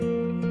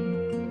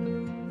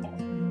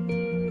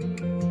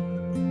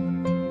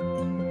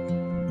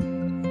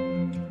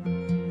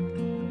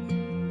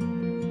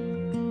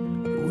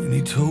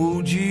he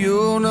told you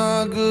you're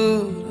not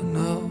good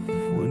enough,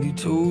 when he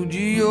told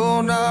you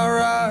you're not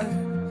right,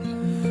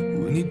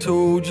 when he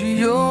told you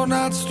you're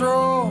not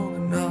strong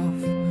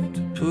enough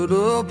to put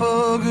up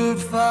a good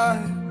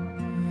fight,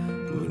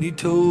 when he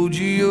told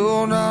you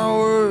you're not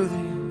worthy,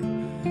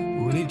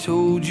 when he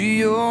told you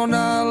you're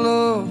not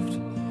loved,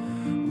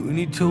 when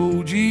he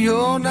told you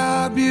you're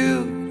not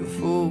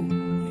beautiful,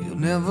 you'll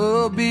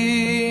never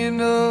be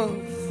enough.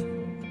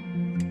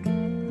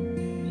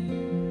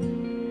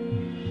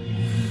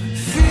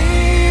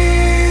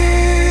 Fear,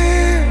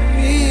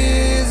 he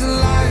is a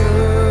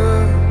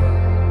liar.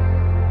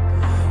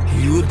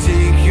 He will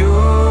take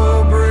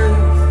your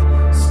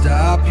breath,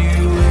 stop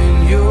you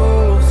in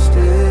your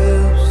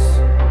steps.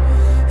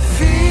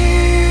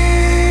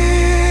 Fear,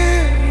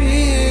 he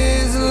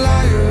is a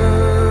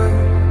liar.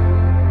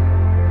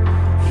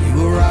 He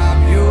will rob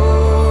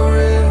your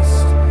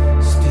rest,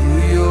 steal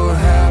your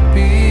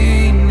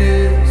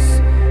happiness,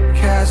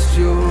 cast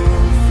your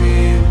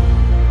fear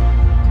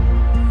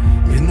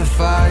in the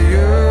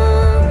fire.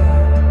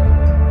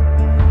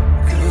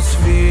 'Cause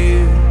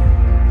fear,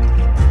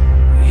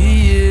 he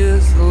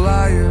is a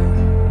liar.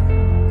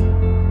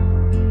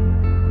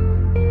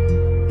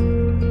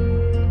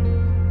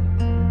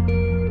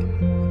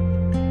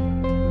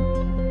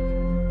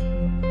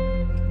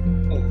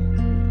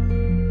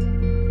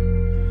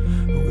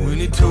 When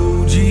he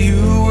told you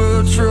you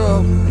were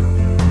trouble,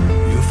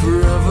 you'll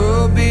forever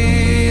be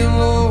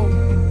alone.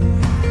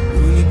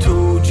 When he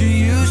told you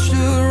you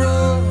should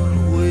run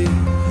away,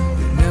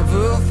 you'll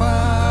never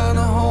find a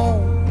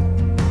home.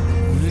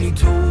 When he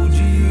told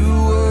you you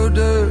were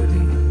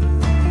dirty,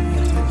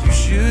 that you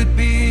should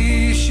be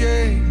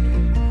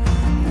ashamed.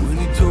 When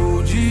he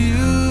told you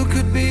you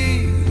could be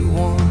the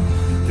one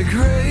that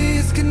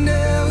grace can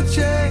never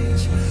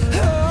change.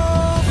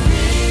 Oh,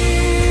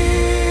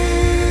 fear,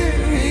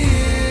 he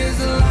is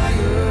a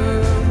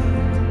liar.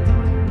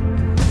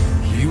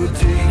 He will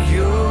take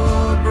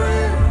your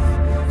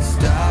breath,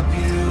 stop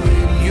you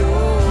in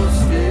your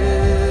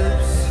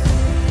steps.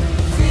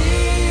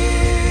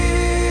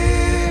 Fear,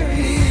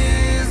 he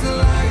is a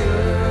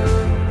liar.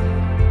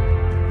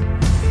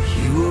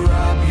 He will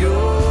rob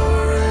your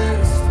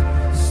rest,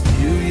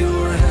 steal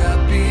your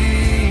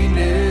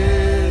happiness,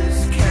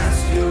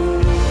 cast your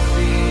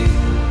feet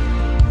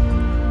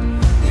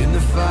in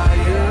the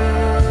fire.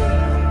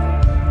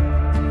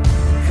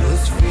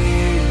 'Cause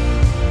fear,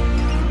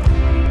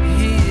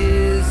 he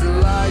is a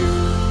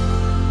liar.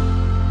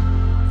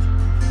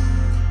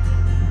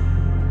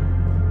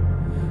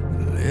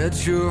 Let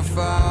your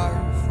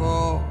fire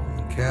fall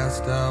and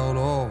cast out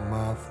all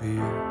my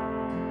fear.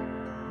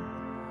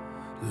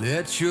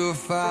 Let your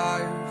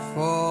fire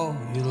fall,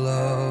 your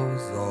love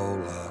is all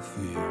I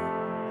fear.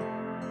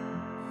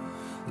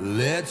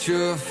 Let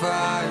your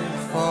fire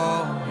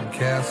fall and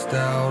cast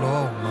out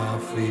all my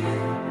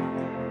fear.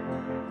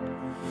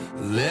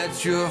 Let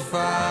your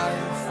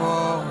fire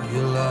fall,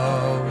 your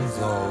love is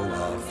all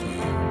I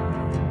fear.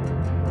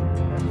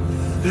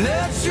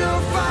 Let your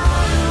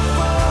fire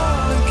fall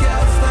and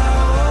cast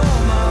out all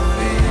my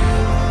fear.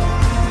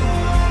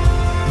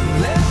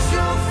 Let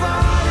your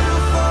fire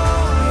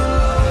fall, your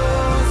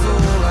love is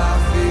all I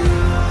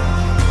feel.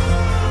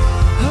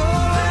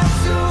 Oh, let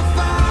your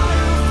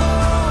fire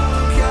fall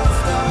and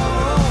cast out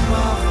all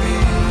my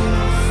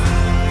fears.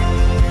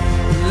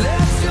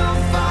 Let your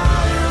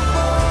fire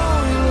fall,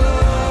 your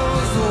love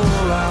is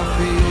all I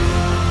feel.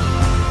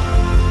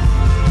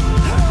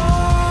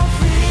 Oh,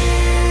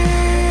 fear,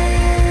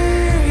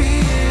 he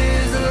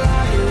is a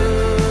liar.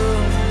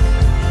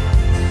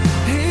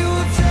 He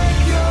will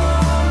take your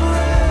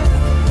breath,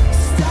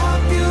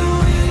 stop you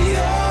in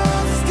your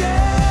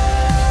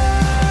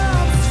steps.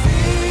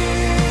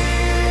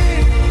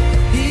 Fear,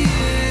 he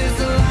is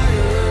a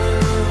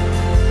liar.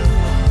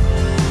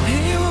 He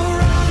will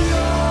rob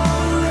your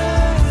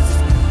rest,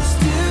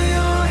 steal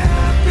your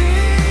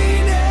happiness,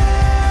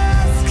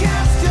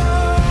 cast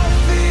your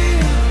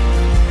fear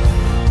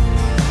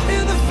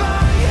in the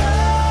fire.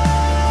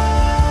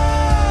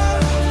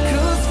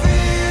 'Cause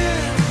fear,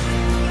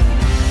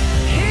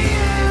 he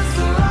is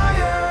a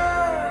liar.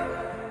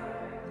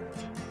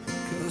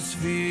 'Cause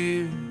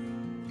fear,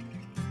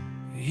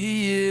 he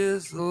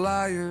is a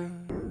liar.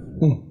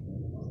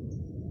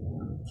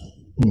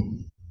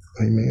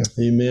 Amen.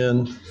 Amen.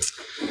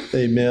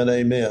 Amen.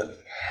 Amen.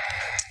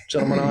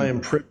 Gentlemen, I am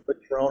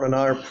privileged. Ron and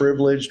I are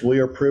privileged. We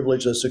are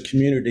privileged as a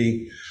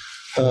community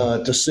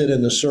to sit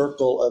in the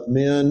circle of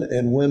men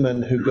and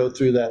women who go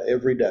through that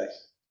every day.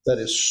 That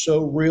is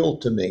so real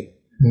to me.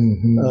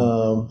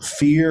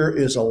 Fear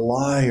is a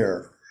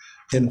liar.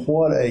 And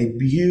what a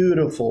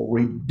beautiful,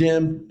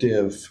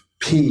 redemptive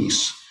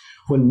peace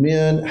when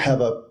men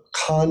have a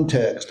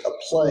context, a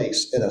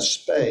place, and a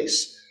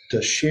space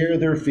to share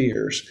their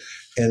fears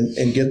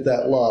and get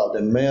that loved.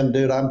 And man,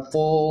 dude, I'm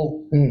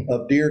full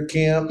of deer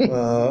camp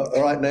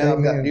right now.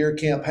 I've got deer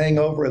camp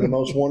hangover in the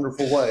most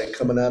wonderful way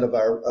coming out of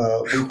our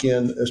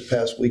weekend this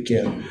past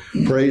weekend.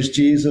 Praise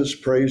Jesus,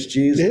 praise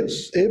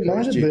Jesus. It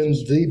might have been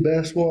the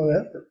best one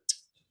ever.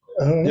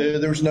 Yeah,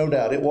 there's no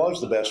doubt. It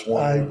was the best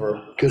one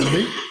ever. Could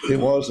be. It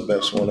was the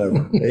best one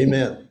ever.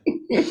 Amen.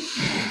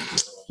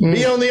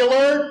 Be on the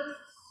alert.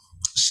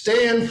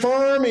 Stand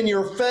firm in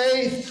your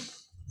faith.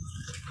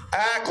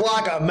 Act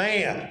like a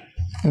man.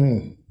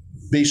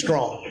 Be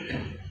strong.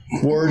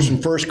 Words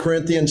in 1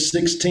 Corinthians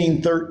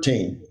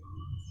 16:13.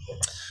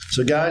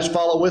 So guys,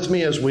 follow with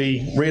me as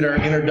we read our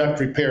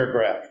introductory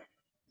paragraph.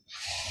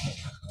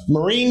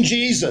 Marine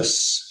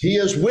Jesus, he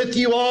is with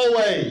you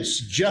always,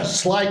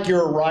 just like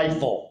your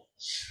rifle.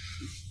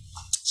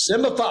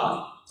 Simba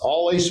Phi,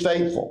 always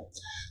faithful.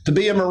 To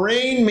be a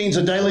Marine means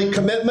a daily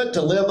commitment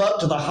to live up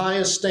to the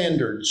highest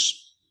standards.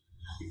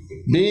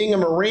 Being a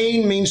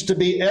Marine means to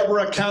be ever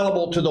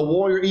accountable to the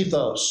warrior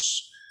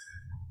ethos,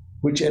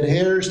 which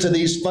adheres to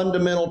these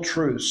fundamental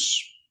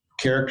truths.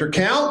 Character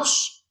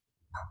counts,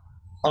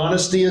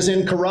 honesty is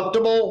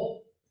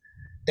incorruptible,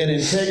 and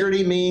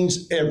integrity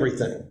means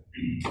everything.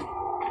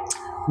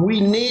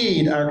 We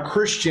need our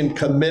Christian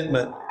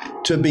commitment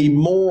to be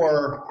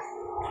more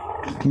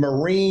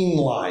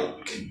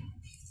Marine-like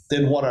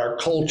than what our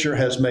culture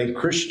has made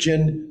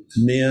Christian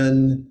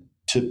men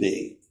to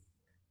be.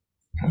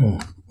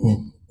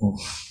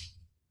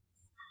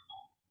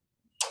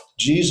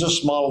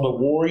 Jesus modeled a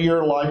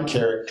warrior-like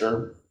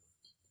character.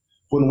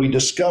 When we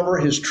discover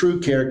his true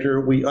character,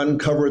 we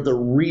uncover the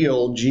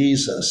real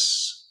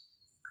Jesus.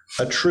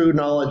 A true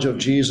knowledge of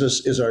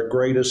Jesus is our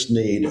greatest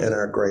need and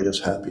our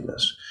greatest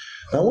happiness.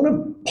 Now, I want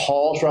to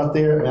pause right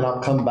there, and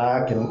I'll come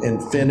back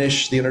and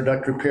finish the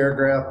introductory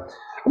paragraph.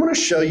 I want to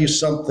show you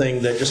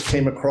something that just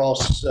came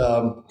across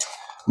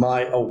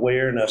my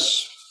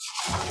awareness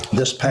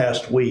this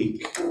past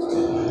week.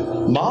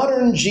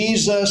 Modern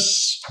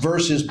Jesus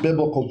versus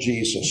biblical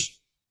Jesus.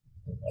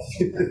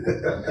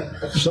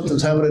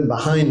 Something's happening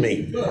behind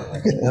me.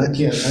 I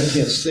can't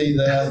see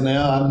that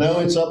now. I know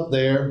it's up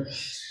there.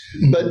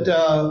 But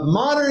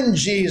modern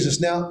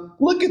Jesus. Now,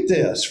 look at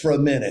this for a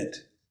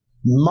minute.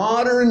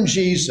 Modern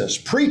Jesus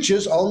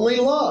preaches only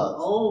love.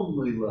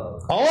 Only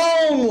love.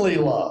 Only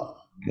love.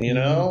 You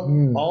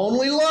know?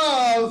 Only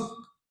love.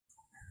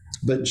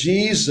 But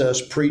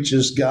Jesus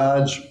preaches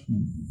God's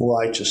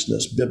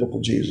righteousness,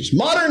 biblical Jesus.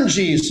 Modern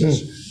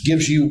Jesus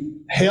gives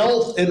you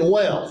health and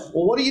wealth.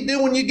 Well, what do you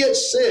do when you get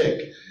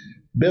sick?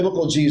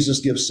 Biblical Jesus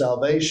gives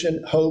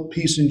salvation, hope,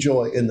 peace, and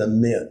joy in the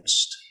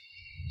midst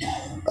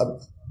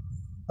of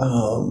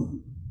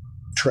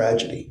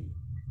tragedy.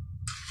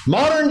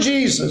 Modern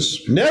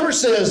Jesus never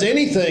says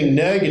anything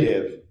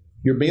negative.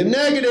 You're being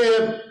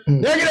negative.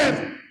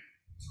 Negative.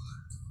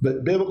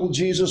 But biblical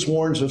Jesus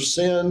warns of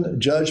sin,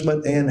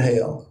 judgment, and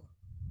hell.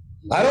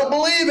 I don't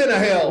believe in a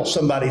hell,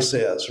 somebody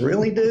says.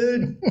 Really,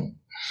 dude?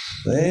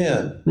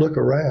 Man. Look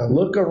around.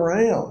 Look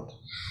around.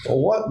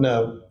 Well, what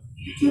now?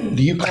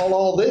 Do you call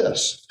all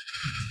this?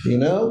 You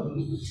know?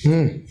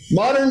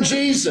 Modern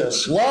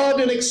Jesus,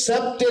 loved and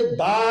accepted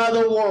by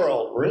the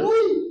world.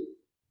 Really?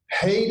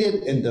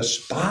 Hated and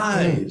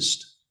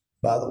despised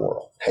by the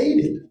world.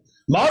 Hated.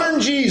 Modern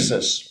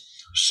Jesus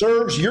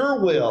serves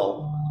your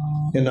will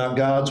and not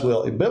God's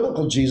will. A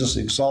biblical Jesus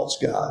exalts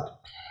God,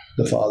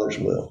 the Father's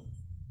will.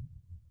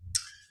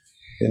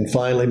 And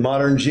finally,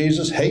 modern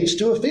Jesus hates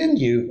to offend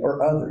you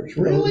or others.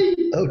 Really?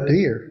 Oh,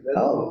 dear.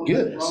 Oh,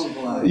 goodness.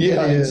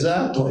 Yeah,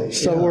 exactly.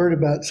 So worried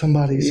about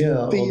somebody's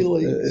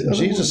feelings.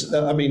 Jesus,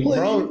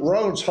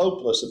 Rome's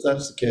hopeless if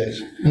that's the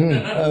case.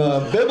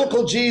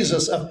 Biblical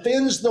Jesus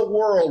offends the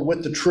world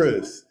with the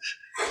truth.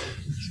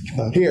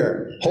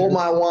 Here, hold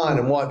my wine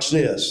and watch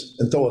this,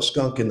 and throw a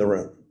skunk in the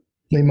room.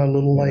 Me, my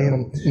little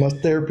lamb, my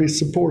therapy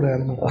support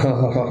animal.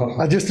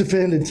 I just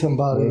offended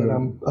somebody,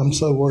 and I'm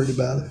so worried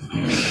about it.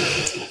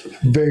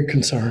 Very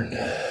concerned.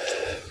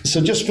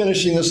 So just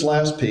finishing this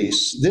last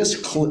piece,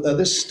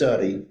 this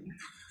study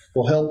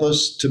will help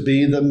us to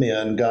be the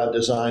men God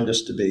designed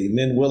us to be,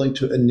 men willing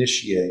to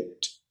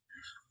initiate,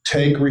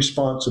 take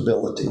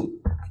responsibility,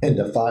 and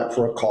to fight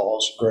for a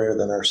cause greater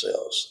than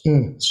ourselves.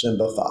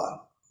 Simba Phi,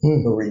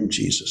 Marine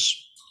Jesus.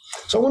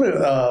 So I want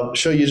to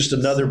show you just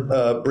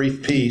another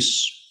brief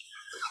piece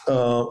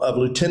of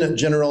Lieutenant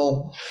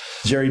General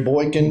Jerry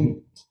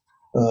Boykin.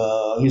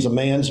 He's a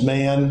man's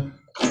man.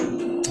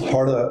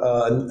 Part of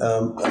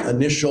the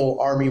initial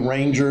Army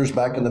Rangers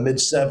back in the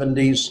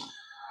mid-'70s,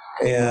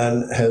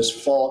 and has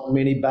fought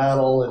many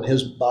battles, and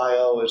his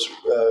bio is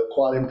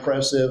quite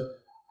impressive,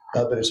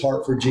 but his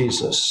heart for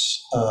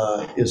Jesus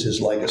is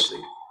his legacy.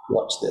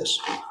 Watch this.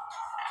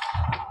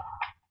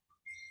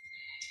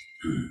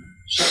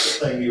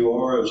 Second thing you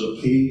are as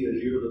a P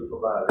is you're the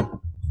provider.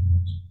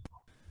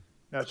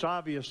 Now, it's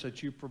obvious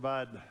that you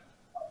provide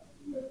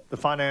the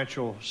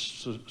financial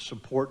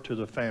support to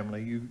the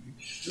family.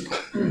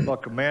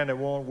 Look, a man that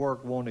won't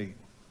work won't eat.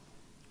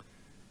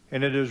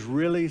 And it is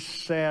really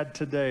sad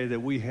today that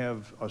we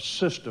have a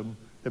system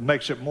that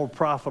makes it more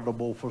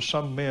profitable for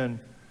some men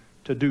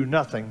to do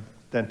nothing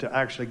than to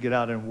actually get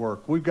out and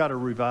work. We've got to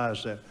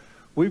revise that.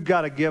 We've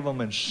got to give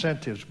them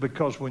incentives,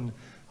 because when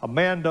a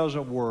man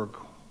doesn't work,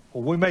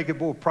 when we make it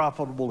more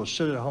profitable to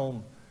sit at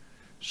home,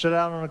 sit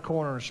out in a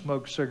corner and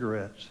smoke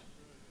cigarettes,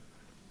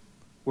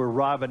 we're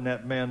robbing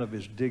that man of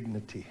his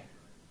dignity.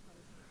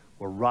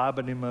 We're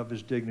robbing him of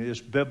his dignity.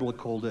 It's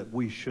biblical that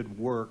we should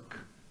work.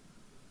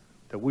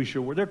 That we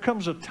should work. There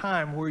comes a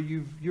time where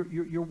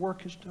your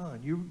work is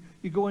done.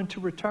 You go into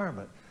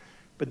retirement.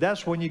 But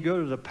that's when you go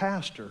to the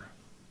pastor.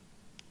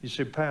 You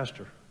say,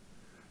 Pastor,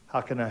 how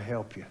can I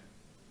help you?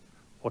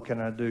 What can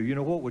I do? You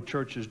know, what would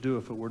churches do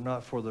if it were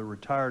not for the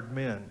retired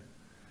men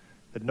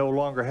that no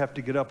longer have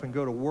to get up and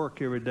go to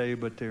work every day,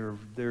 but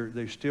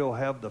they still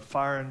have the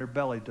fire in their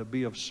belly to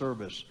be of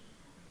service?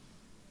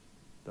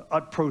 The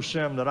ut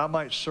prosim that I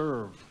might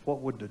serve,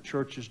 what would the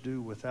churches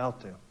do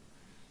without them?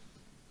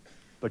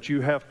 But you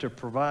have to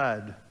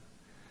provide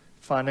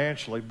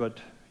financially, but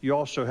you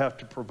also have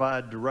to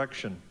provide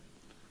direction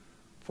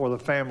for the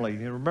family.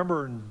 You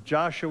remember in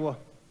Joshua,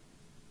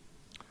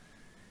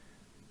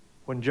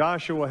 when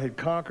Joshua had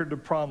conquered the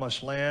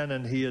promised land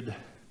and he had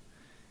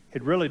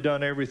really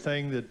done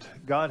everything that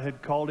God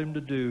had called him to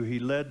do, he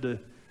led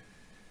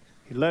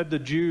the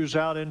Jews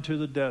out into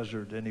the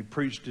desert and he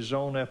preached his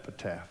own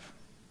epitaph.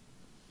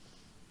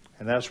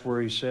 And that's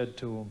where he said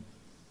to them,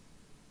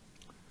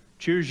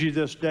 choose ye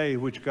this day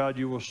which God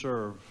you will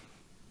serve.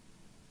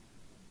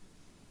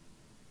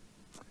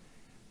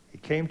 He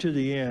came to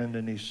the end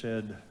and he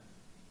said,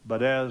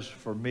 but as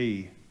for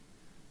me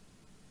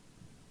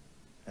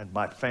and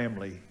my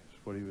family, is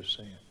what he was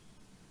saying.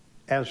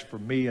 As for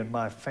me and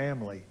my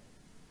family,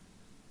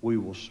 we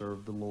will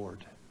serve the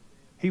Lord.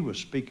 He was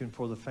speaking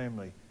for the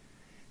family.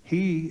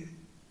 He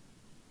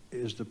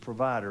is the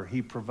provider.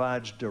 He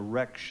provides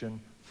direction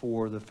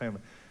for the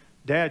family.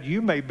 Dad,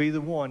 you may be the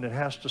one that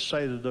has to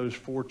say to those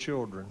 4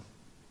 children,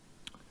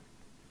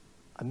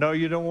 I know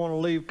you don't want to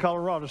leave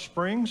Colorado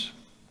Springs.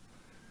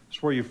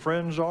 It's where your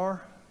friends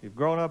are. You've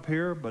grown up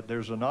here, but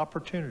there's an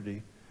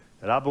opportunity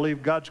that I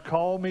believe God's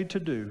called me to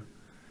do,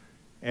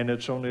 and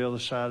it's on the other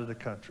side of the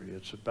country.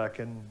 It's back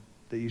in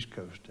the East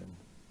Coast, and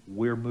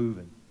we're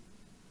moving.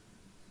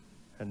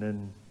 And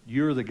then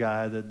you're the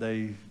guy that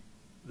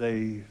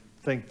they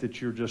think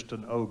that you're just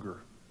an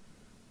ogre,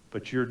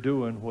 but you're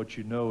doing what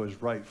you know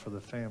is right for the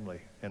family.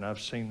 And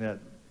I've seen that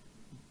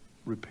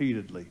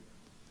repeatedly.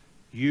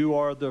 You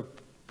are the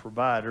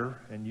provider,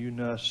 and you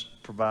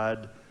must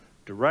provide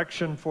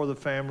direction for the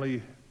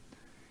family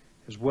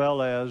as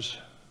well as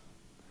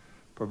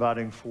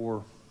providing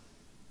for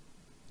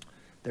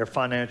their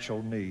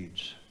financial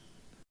needs.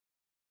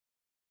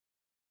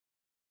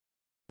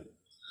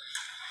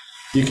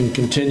 You can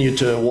continue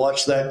to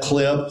watch that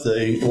clip.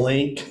 The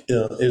link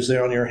is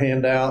there on your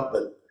handout.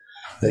 But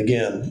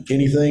again,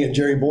 anything that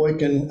Jerry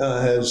Boykin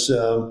has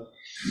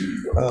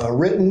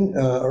written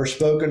or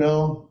spoken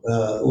on,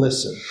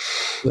 listen.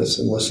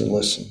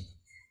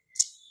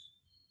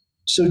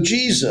 So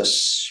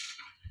Jesus,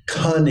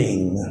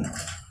 cunning.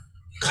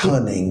 I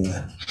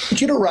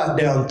want you to write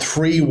down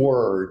 3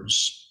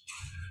 words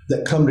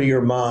that come to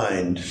your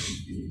mind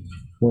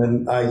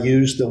when I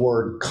use the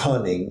word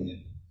cunning.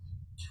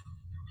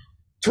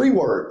 3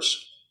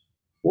 words.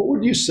 What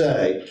would you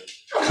say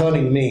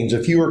cunning means?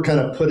 If you were kind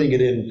of putting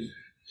it in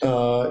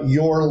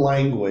your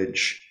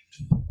language,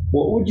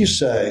 what would you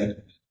say?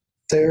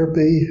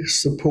 Therapy,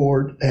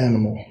 support,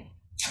 animal.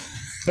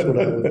 That's what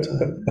I would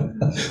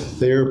say.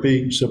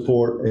 Therapy,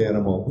 support,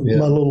 animal. Yeah.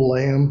 My little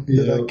lamb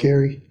that I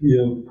carry.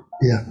 Yeah.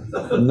 Yeah.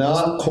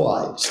 Not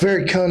quite. It's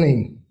very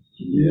cunning.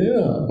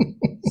 Yeah.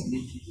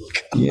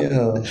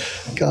 Yeah.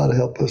 God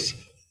help us.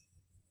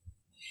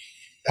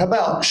 How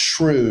about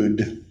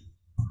shrewd?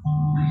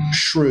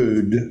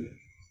 Shrewd,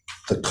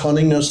 the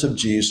cunningness of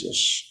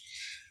Jesus.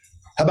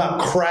 How about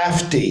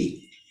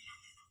crafty?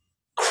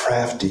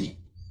 Crafty.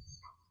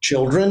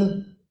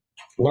 Children,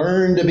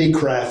 learn to be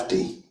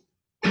crafty.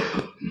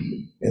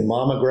 And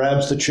mama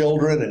grabs the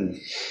children and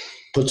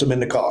puts them in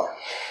the car.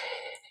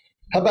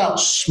 How about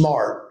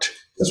smart?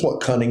 That's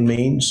what cunning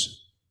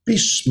means. Be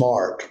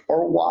smart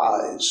or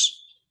wise.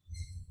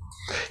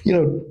 You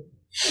know,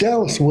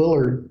 Dallas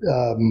Willard,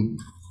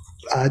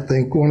 I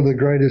think one of the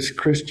greatest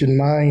Christian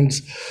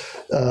minds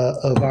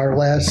of our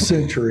last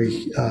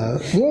century.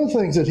 One of the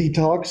things that he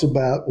talks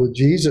about with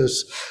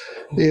Jesus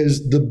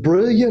is the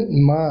brilliant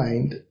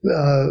mind,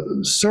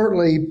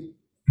 certainly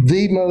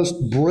the most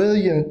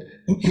brilliant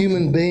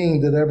human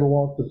being that ever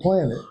walked the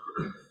planet.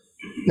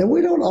 Now,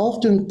 we don't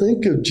often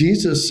think of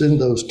Jesus in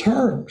those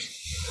terms,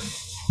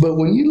 but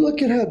when you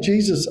look at how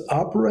Jesus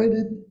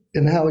operated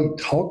and how he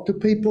talked to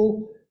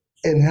people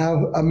and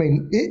how, I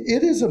mean,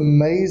 it is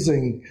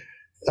amazing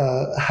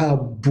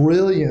how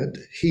brilliant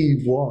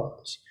he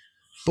was.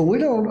 But we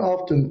don't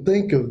often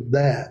think of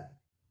that.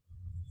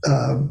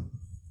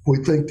 We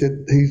think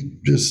that he's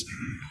just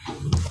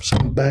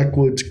some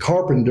backwoods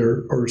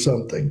carpenter or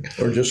something.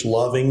 Or just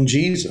loving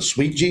Jesus,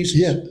 sweet Jesus.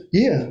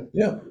 Yeah.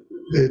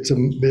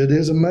 It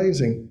is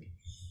amazing.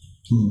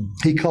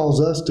 He calls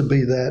us to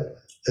be that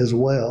as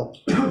well.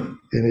 And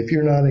if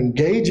you're not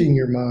engaging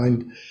your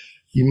mind,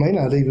 you may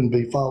not even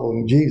be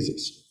following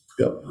Jesus.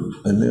 Yep.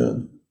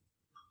 Amen.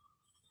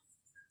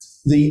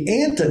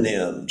 The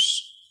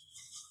antonyms.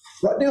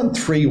 Write down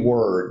 3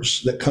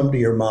 words that come to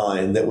your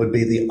mind that would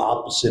be the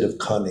opposite of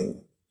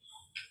cunning.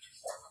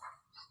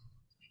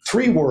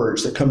 Three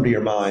words that come to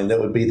your mind that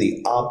would be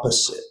the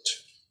opposite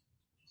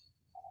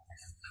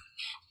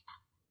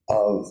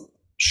of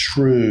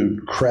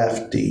shrewd,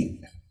 crafty,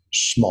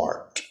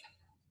 smart.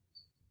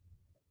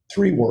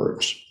 Three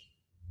words.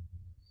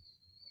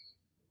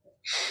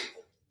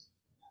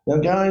 Now,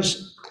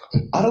 guys,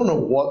 I don't know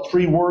what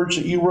three words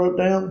that you wrote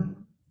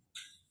down,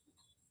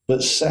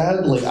 but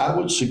sadly, I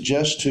would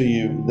suggest to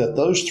you that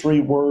those three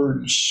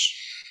words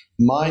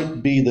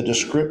might be the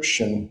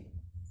description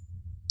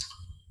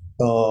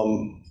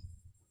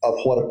of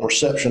what a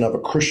perception of a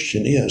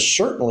Christian is.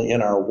 Certainly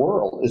in our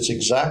world, it's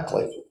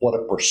exactly what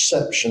a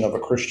perception of a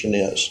Christian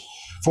is.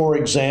 For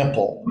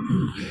example,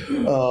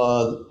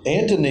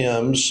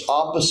 antonyms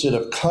opposite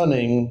of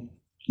cunning,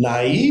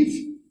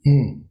 naive.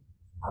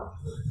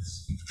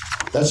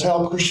 That's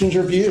how Christians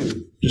are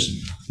viewed, just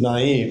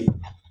naive.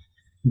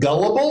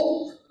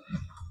 Gullible?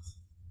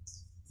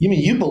 You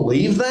mean you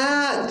believe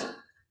that?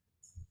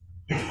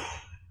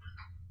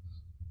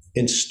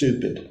 And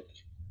stupid.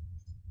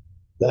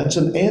 That's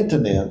an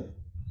antonym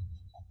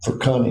for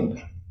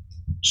cunning,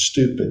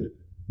 stupid.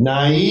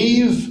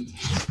 Naive,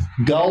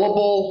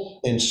 gullible,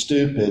 and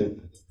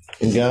stupid.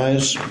 And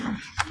guys,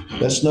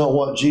 that's not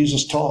what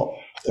Jesus taught.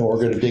 And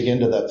we're going to dig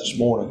into that this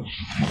morning.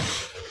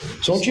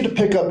 So I want you to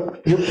pick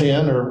up your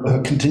pen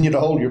or continue to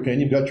hold your pen.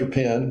 You've got your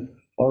pen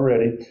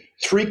already.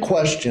 Three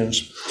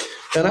questions.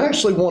 And I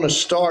actually want to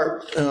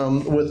start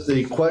with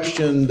the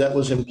question that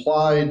was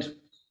implied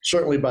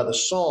certainly by the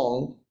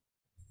song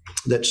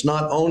that's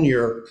not on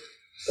your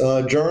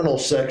journal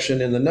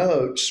section in the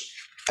notes.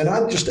 And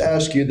I'd just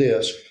ask you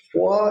this.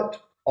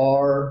 What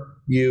are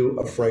you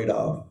afraid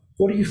of?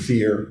 What do you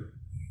fear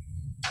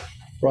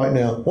right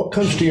now? What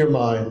comes to your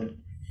mind?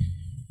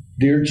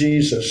 Dear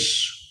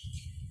Jesus,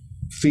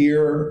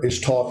 fear is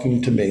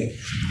talking to me.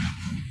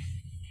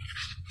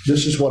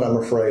 This is what I'm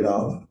afraid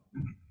of.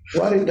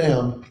 Write it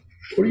down.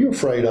 What are you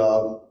afraid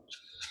of?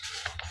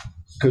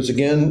 Because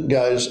again,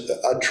 guys,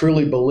 I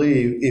truly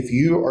believe if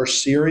you are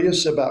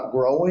serious about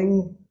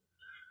growing,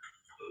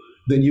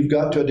 then you've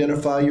got to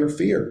identify your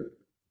fear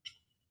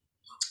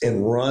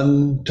and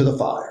run to the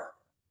fire.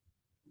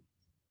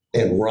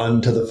 And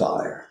run to the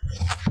fire.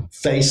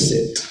 Face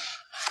it.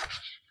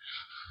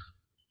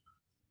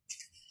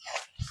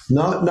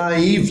 Not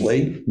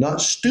naively,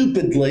 not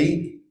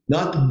stupidly,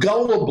 not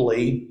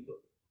gullibly,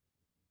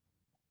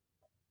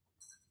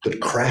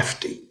 but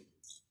crafty,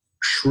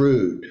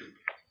 shrewd,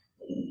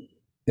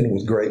 and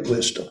with great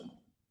wisdom.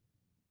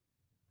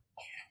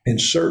 And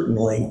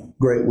certainly,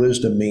 great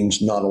wisdom means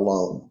not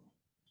alone.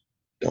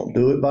 Don't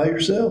do it by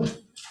yourself.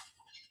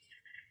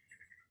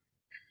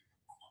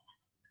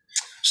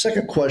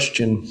 Second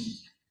question.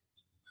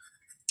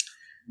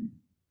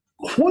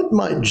 What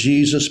might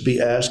Jesus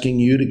be asking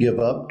you to give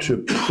up to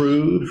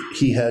prove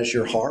he has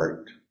your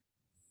heart?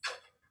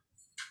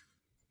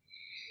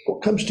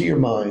 What comes to your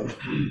mind?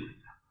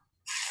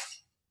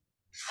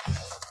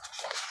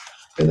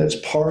 And that's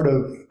part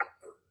of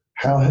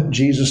how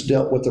Jesus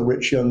dealt with the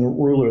rich young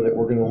ruler that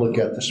we're going to look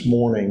at this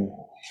morning.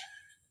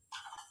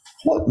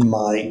 What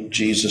might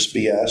Jesus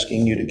be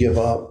asking you to give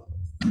up?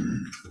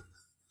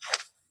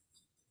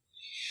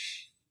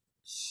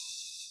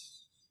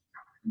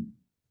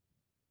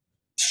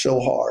 So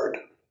hard.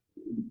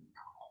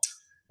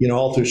 You know,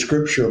 all through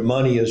Scripture,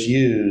 money is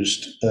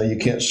used. You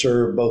can't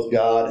serve both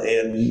God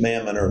and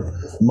mammon or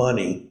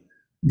money.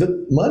 But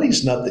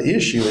money's not the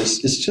issue. It's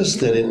just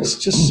that it's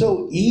just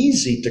so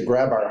easy to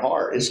grab our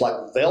heart. It's like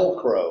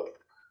Velcro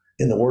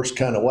in the worst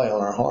kind of way on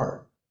our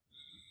heart.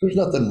 There's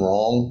nothing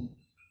wrong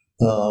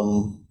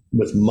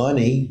with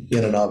money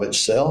in and of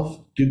itself.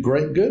 Do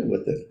great good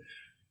with it.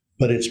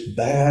 But it's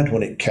bad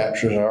when it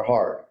captures our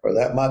heart. Or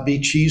that might be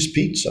cheese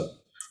pizza.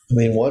 I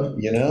mean,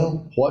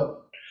 what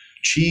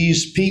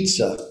cheese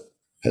pizza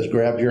has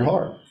grabbed your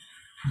heart?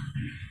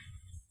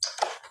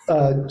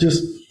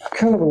 Just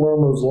kind of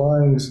along those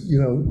lines,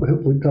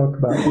 we talked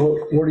about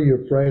what are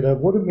you afraid of?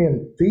 What do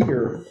men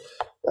fear?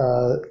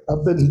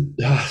 I've been,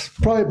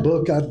 probably a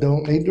book I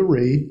don't need to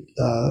read.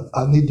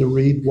 I need to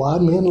read Why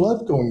Men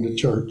Love Going to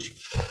Church.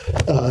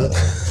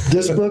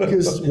 This book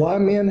is Why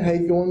Men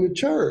Hate Going to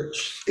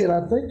Church. And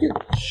I think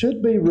it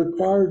should be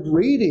required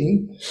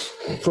reading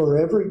for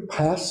every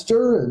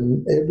pastor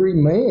and every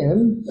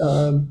man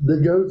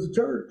that goes to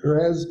church or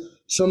has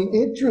some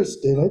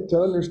interest in it to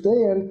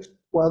understand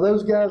why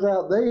those guys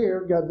out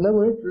there got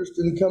no interest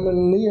in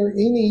coming near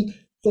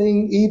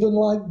anything even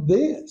like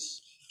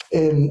this.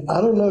 And I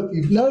don't know if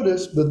you've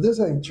noticed, but this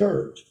ain't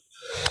church.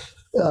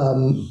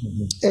 And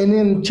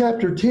in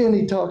chapter 10,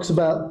 he talks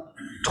about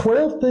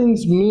 12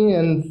 things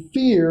men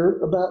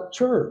fear about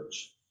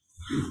church.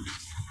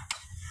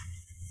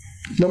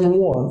 Number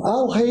one,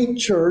 I'll hate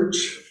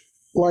church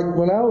like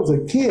when I was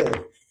a kid.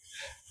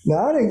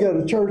 Now, I didn't go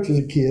to church as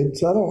a kid,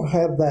 so I don't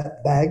have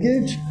that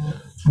baggage.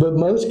 But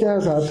most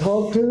guys I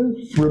talk to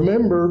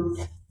remember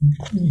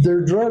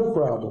their drug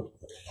problem,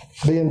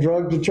 being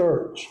drugged to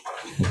church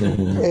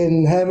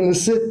and having to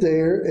sit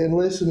there and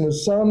listen to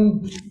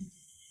some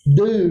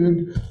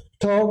dude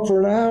talk for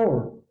an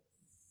hour.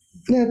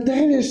 Now,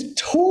 that is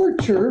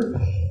torture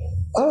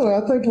I don't know,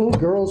 I think little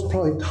girls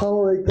probably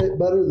tolerate that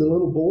better than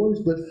little boys,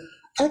 but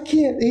I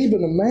can't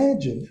even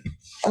imagine.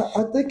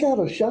 I think I'd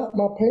have shot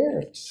my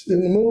parents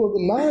in the middle of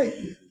the night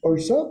or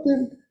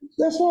something.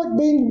 That's like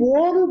being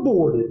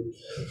waterboarded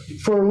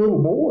for a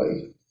little boy.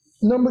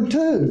 Number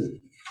two,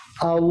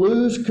 I'll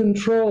lose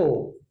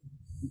control.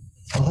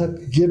 I'll have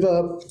to give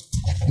up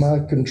my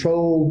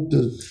control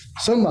to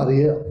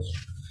somebody else.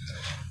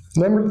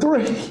 Number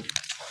three,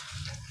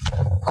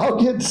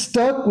 I'll get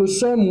stuck with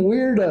some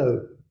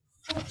weirdo.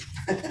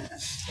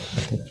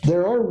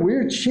 There are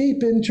weird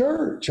sheep in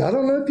church. I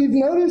don't know if you've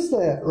noticed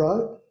that,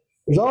 right?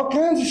 There's all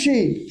kinds of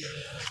sheep.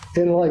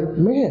 And like,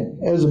 man,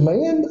 as a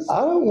man,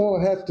 I don't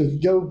want to have to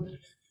go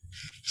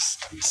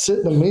sit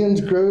in a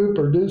men's group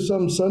or do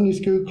some Sunday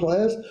school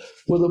class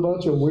with a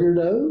bunch of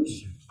weirdos.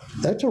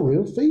 That's a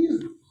real fear.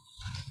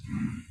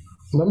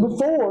 Number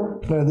four,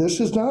 now this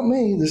is not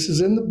me, this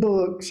is in the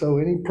book, so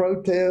any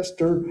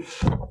protest or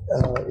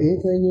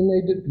anything you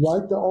need to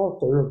write the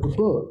author of the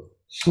book.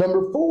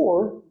 Number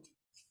four,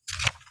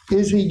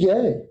 is he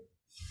gay?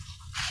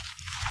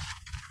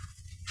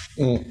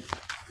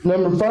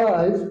 Number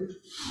five,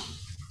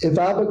 if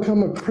I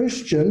become a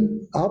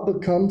Christian, I'll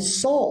become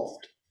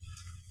soft.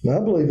 And I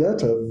believe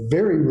that's a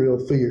very real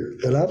fear,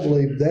 and I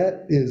believe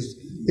that is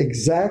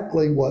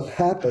exactly what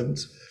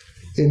happens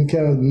in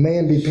kind of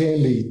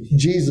mamby-pamby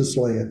Jesus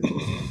land.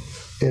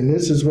 And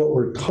this is what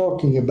we're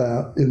talking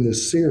about in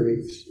this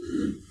series.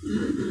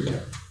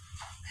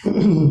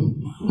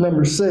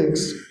 Number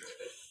six,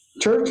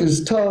 church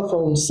is tough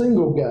on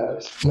single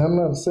guys. And I'm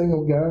not a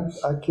single guy.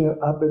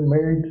 I've been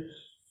married.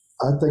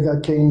 I think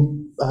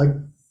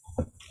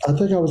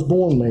I was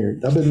born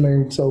married. I've been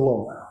married so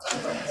long.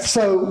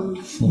 So,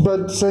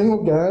 but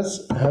single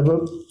guys have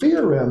a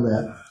fear around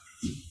that.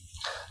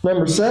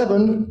 Number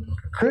seven,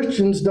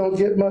 Christians don't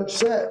get much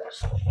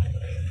sex.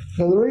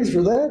 Now, the reason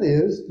for that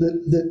is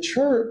that the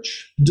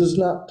church does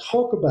not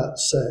talk about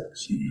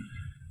sex.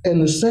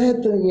 And the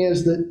sad thing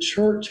is that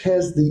church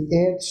has the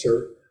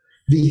answer,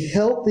 the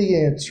healthy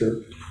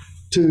answer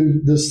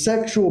to the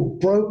sexual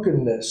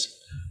brokenness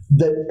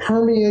that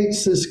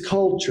permeates this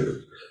culture.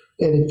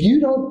 And if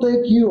you don't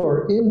think you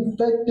are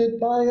infected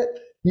by it,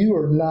 you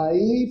are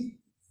naive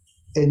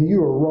and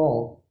you are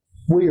wrong.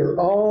 We are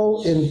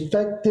all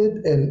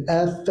infected and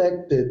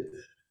affected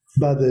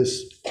by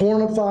this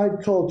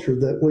pornified culture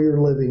that we are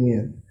living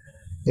in.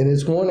 And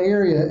it's one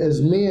area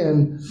as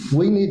men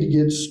we need to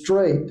get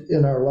straight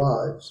in our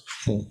lives.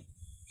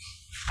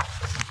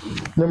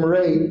 Number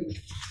eight,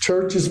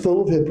 church is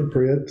full of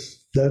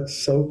hypocrites.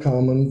 That's so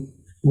common.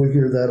 We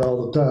hear that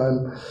all the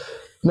time.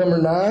 Number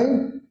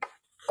nine,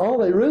 all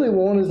they really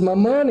want is my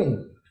money.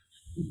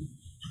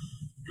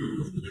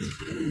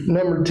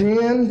 Number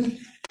 10,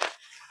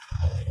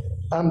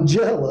 I'm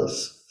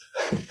jealous.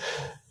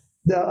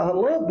 Now, I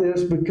love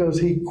this because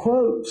he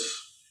quotes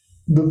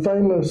the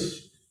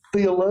famous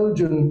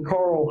theologian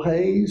Carl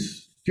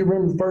Hayes. Do you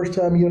remember the first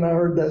time you and I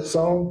heard that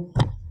song?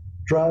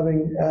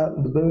 Driving out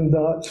in the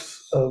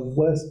boondocks of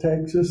West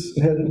Texas,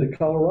 headed to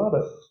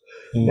Colorado.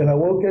 And I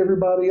woke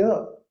everybody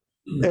up.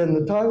 And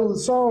the title of the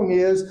song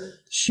is,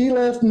 She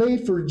Left Me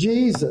for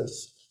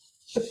Jesus.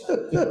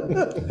 And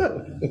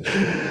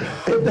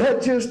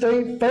that just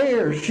ain't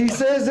fair. She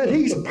says that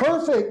he's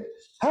perfect.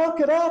 How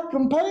could I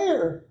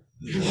compare?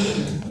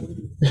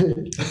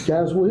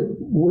 Guys,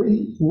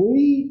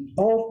 we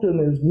often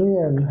as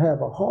men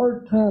have a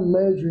hard time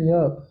measuring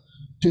up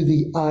to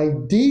the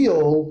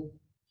ideal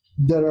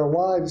that our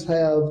wives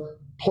have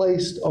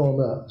placed on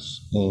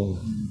us.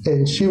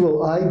 And she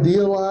will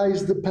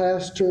idealize the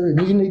pastor,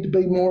 and you need to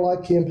be more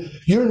like him.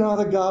 You're not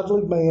a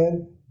godly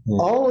man.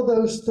 All of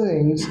those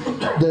things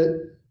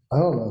that, I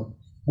don't know,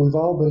 we've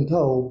all been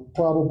told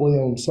probably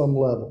on some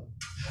level.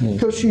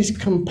 Because she's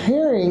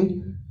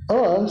comparing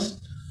us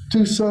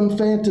to some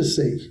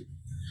fantasy.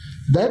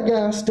 That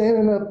guy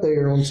standing up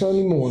there on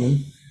Sunday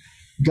morning,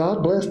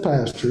 God bless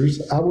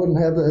pastors, I wouldn't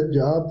have that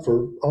job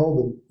for all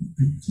the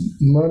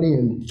money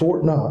in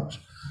Fort Knox.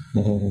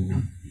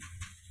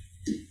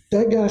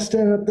 That guy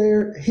standing up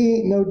there, he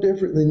ain't no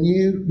different than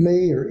you,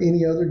 me, or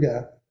any other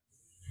guy.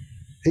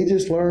 He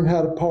just learned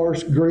how to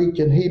parse Greek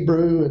and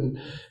Hebrew, and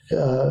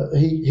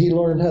he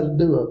learned how to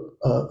do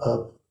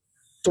a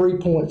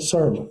 3-point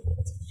sermon.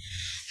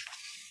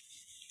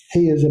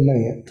 He is a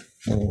man.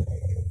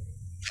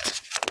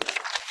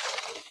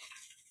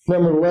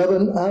 Number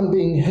 11, I'm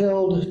being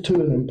held to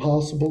an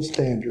impossible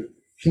standard.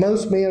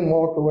 Most men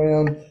walk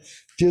around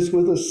just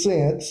with a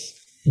sense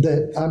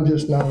that I'm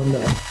just not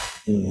enough.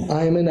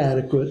 I am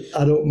inadequate.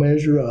 I don't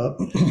measure up.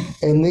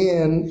 And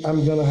then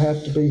I'm going to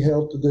have to be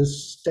held to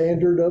this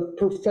standard of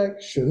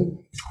perfection.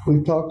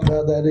 We've talked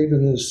about that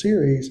even in the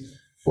series,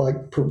 like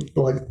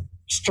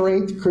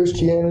strength,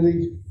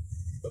 Christianity.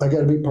 I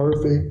got to be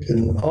perfect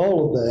and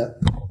all of that.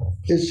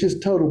 It's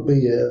just total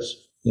BS.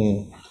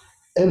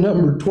 And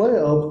number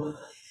 12,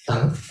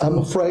 I'm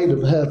afraid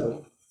of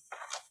heaven.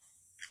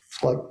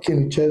 It's like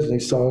Kenny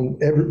Chesney's song,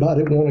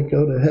 everybody want to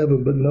go to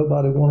heaven, but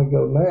nobody want to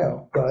go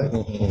now, right?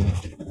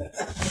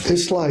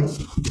 It's like,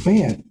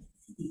 man,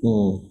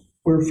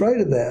 We're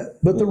afraid of that.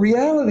 But the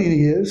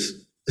reality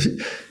is,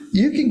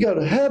 you can go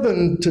to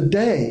heaven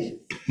today.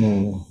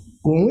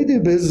 When we do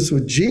business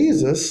with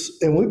Jesus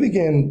and we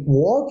begin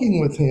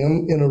walking with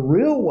him in a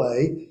real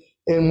way,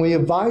 and we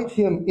invite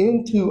him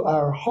into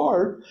our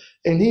heart,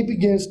 and he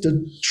begins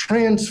to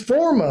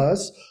transform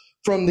us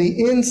from the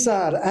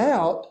inside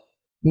out,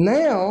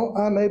 now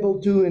I'm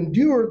able to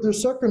endure the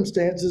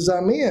circumstances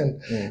I'm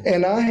in.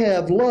 And I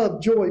have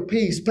love, joy,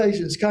 peace,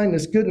 patience,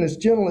 kindness, goodness,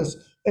 gentleness,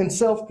 and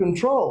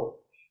self-control.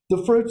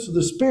 The fruits of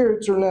the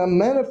spirits are now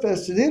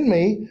manifested in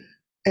me,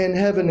 and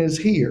heaven is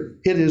here.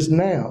 It is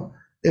now.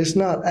 It's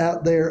not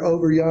out there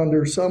over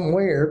yonder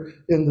somewhere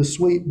in the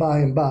sweet by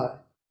and by.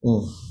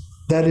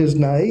 That is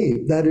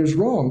naive. That is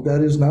wrong.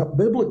 That is not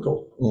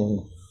biblical.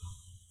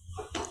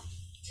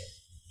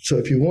 So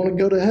if you want to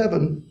go to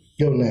heaven,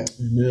 go now.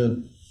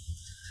 Amen.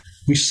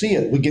 We see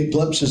it. We get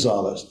glimpses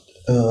of it.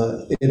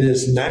 It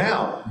is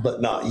now,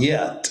 but not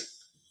yet.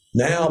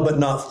 Now, but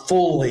not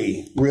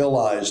fully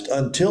realized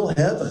until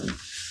heaven.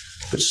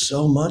 But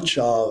so much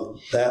of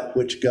that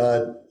which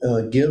God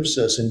gives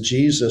us and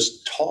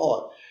Jesus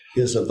taught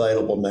is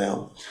available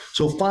now.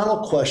 So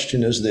final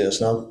question is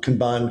this, and I'll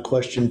combine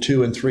question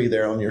 2 and 3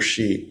 there on your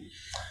sheet.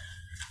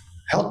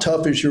 How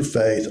tough is your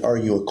faith? Are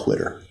you a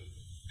quitter?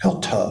 How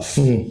tough?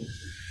 You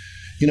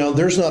know,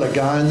 there's not a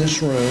guy in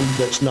this room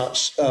that's not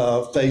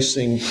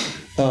facing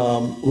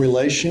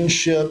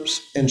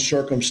relationships and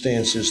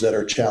circumstances that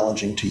are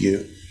challenging to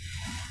you.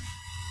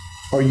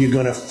 Are you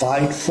going to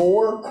fight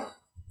for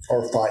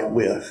or fight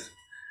with?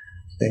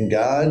 And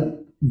God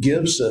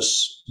gives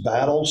us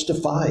battles to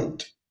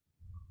fight,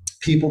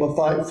 people to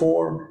fight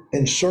for,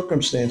 and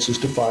circumstances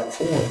to fight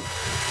for.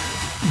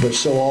 But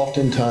so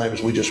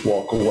oftentimes we just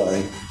walk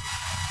away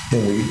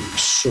and we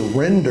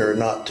surrender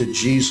not to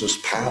Jesus'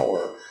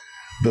 power,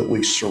 but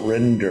we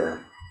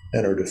surrender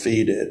and are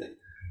defeated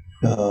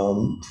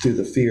through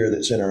the fear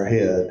that's in our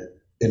head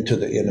and to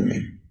the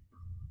enemy.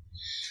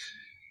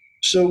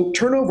 So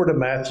turn over to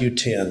Matthew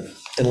 10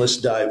 and let's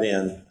dive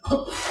in.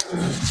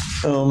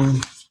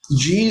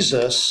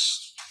 Jesus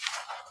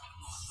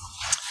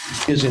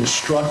is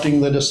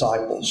instructing the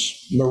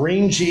disciples.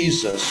 Marine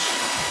Jesus,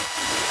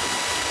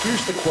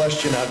 here's the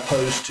question I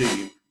pose to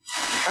you.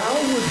 How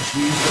would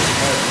Jesus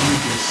have you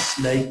be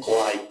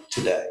snake-like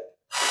today?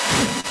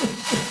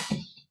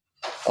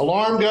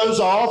 Alarm goes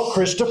off,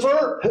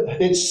 Christopher.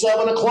 It's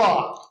 7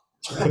 o'clock.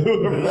 I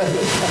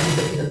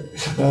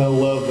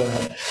love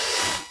that.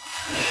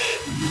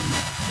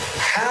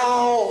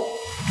 How,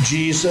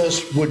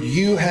 Jesus, would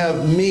you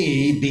have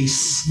me be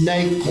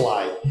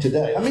snake-like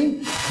today? I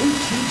mean, who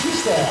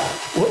teaches that?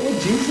 What would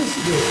Jesus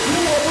do?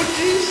 What would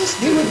Jesus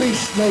do? He would be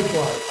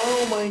snake-like.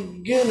 Oh my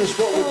goodness,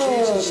 what would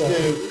Jesus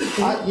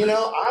do?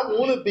 I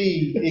want to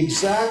be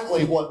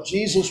exactly what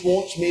Jesus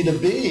wants me to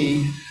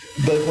be.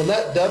 But when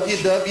that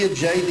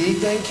WWJD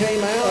thing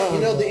came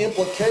out, the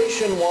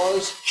implication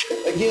was,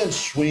 again,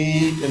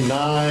 sweet and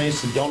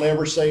nice and don't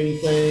ever say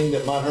anything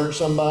that might hurt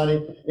somebody.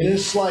 And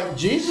it's like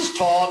Jesus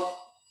taught,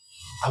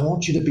 I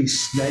want you to be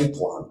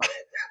snake-like.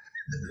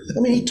 I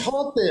mean, he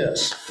taught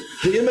this.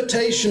 The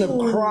imitation of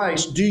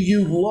Christ. Do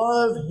you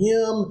love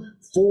him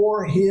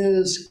for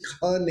his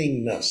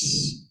cunningness?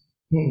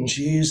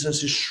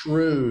 Jesus is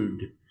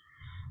shrewd,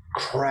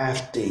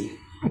 crafty,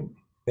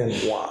 and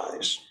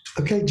wise.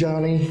 Okay,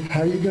 Johnny,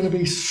 how are you going to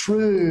be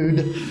shrewd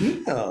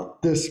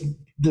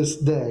this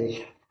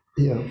day?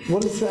 Yeah.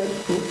 What is that?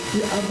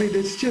 I mean,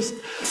 it's just,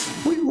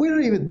 we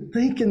don't even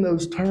think in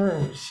those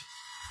terms.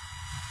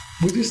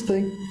 We just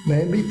think,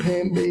 man,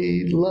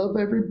 be love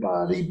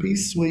everybody, be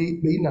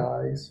sweet, be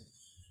nice.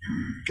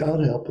 God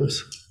help us.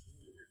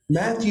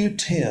 Matthew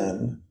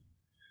 10,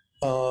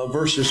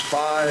 verses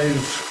 5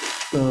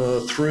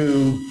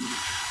 through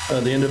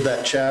the end of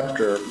that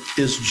chapter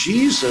is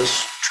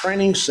Jesus'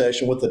 training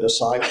session with the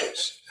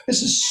disciples.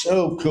 This is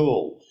so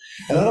cool.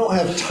 And I don't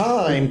have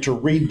time to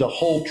read the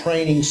whole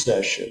training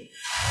session.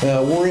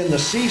 We're in the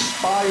C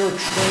Spire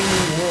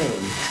training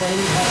room.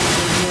 Training happens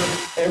in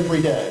here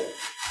every day.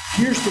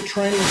 Here's the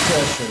training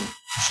session.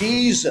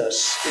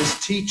 Jesus is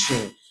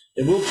teaching.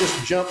 And we'll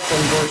just jump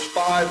from verse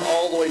 5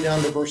 all the way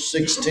down to verse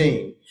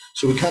 16.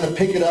 So we kind of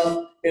pick it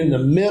up in the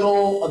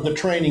middle of the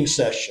training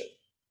session.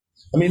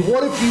 I mean,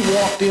 what if you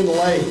walked in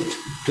late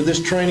to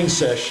this training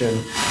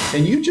session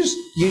and you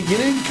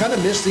kind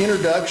of missed the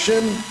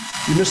introduction,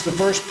 you missed the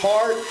first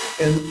part,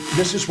 and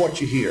this is what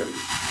you hear.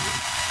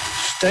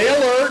 Stay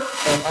alert.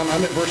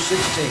 I'm at verse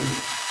 16.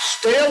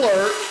 Stay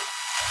alert.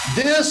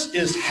 This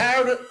is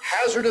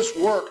hazardous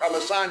work I'm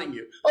assigning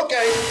you.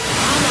 Okay,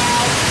 I'm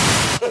out.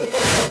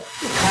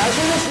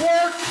 Hazardous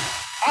work?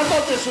 I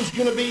thought this was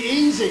going to be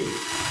easy.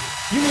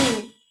 You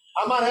mean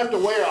I might have to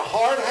wear a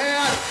hard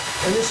hat,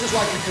 and this is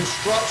like a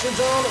construction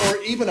zone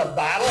or even a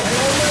battle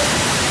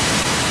helmet?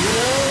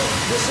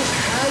 This is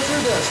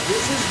hazardous.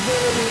 This is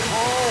going to be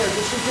hard.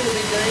 This is going to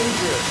be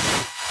dangerous.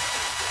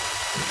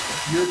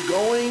 You're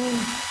going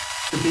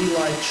to be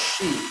like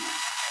sheep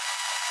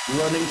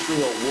running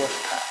through a wolf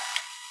pack.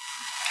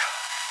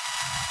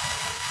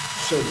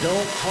 So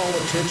don't call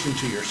attention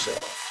to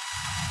yourself.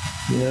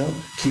 You know,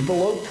 keep a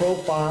low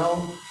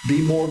profile,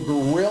 be more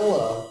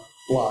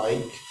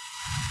guerrilla-like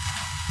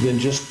than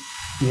just,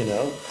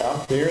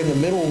 out there in the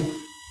middle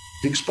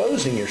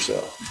exposing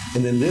yourself.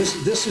 And then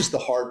this is the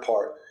hard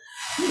part.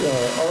 Maybe this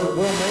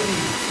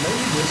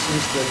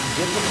is the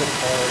difficult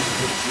part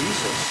with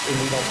Jesus, and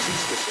we don't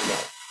teach this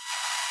enough.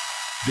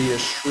 Be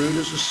as shrewd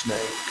as a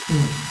snake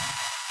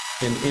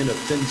and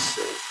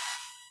inoffensive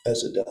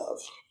as a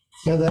dove.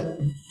 Now that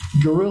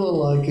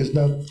gorilla-like is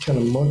not kind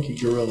of monkey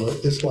gorilla.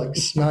 It's like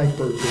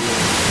sniper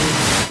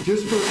gorilla.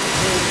 Just for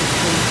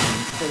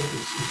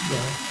purposes,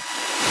 right?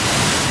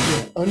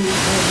 Yeah,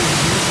 undercover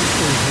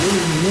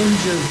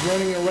ninjas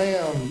running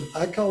around.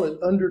 I call it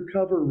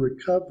undercover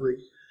recovery.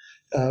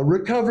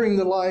 Recovering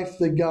the life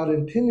that God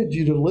intended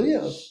you to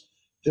live.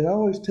 And I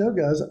always tell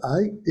guys,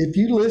 if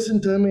you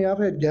listen to me, I've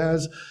had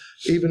guys,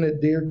 even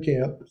at deer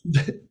camp,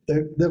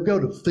 they'll go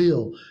to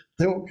Phil.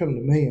 They won't come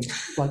to me.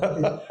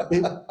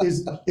 And like,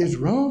 is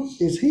Ron,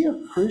 is he a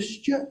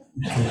Christian?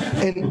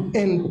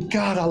 And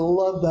God, I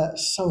love that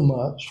so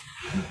much.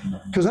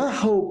 Because I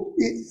hope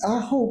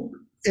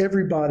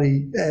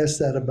everybody asks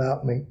that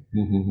about me.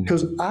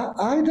 Because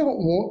I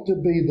don't want to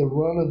be the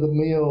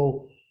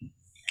run-of-the-mill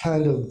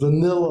kind of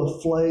vanilla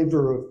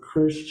flavor of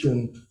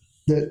Christian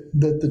that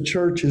the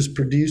church is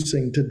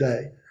producing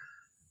today.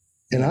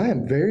 And I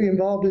am very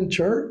involved in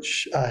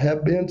church. I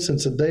have been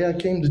since the day I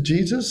came to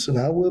Jesus, and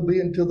I will be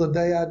until the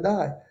day I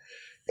die.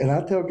 And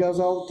I tell guys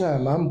all the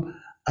time,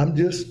 I'm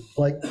just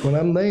like, when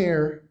I'm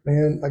there,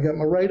 man, I got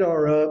my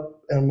radar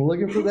up, and I'm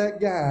looking for that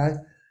guy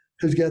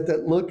who's got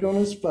that look on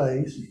his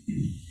face.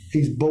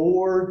 He's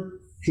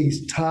bored,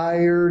 he's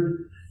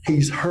tired,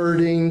 he's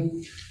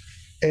hurting,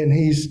 and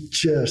he's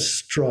just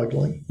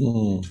struggling.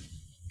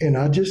 And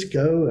I just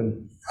go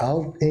and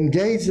I'll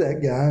engage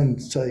that guy and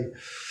say,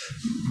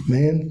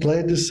 man,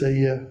 glad to see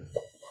you.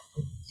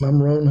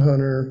 I'm Ron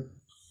Hunter.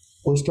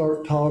 We'll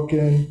start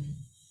talking.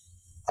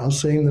 I'll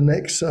see him the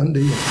next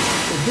Sunday.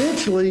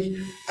 Eventually,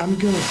 I'm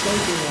going to say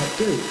to him like,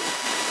 dude,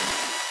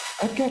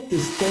 I've got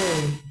this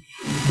thing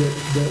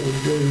that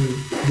would do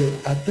that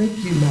I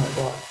think you might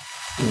like.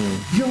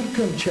 You ought to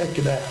come check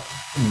it out.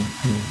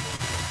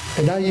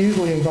 And I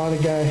usually invite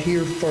a guy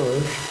here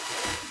first,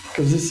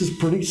 because this is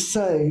pretty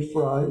safe,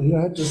 right? You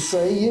don't have to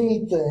say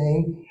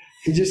anything.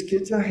 He just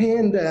gets a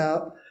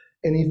handout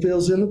and he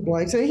fills in the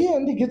blanks.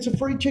 And he gets a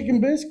free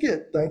chicken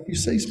biscuit. Thank you,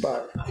 C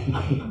Spire.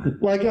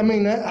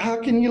 How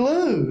can you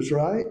lose,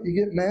 right?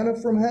 You get manna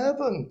from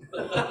heaven.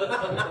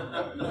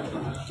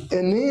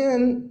 And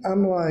then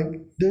I'm like,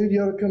 dude,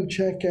 you ought to come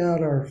check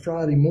out our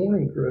Friday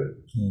morning group,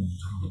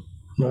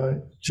 right?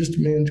 Just a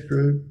men's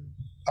group.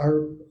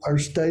 Our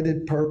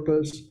stated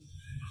purpose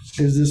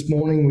is this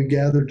morning we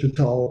gather to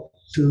talk,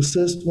 to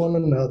assist one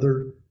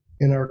another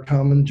in our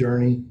common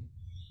journey.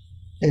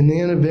 And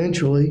then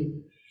eventually,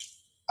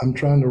 I'm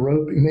trying to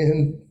rope him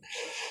in,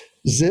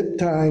 zip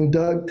tying,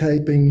 duct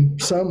taping,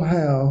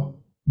 somehow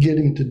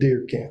getting to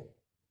deer camp.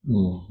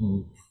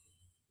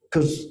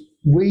 Because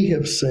we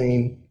have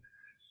seen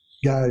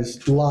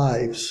guys'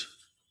 lives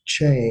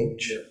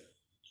change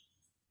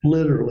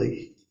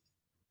literally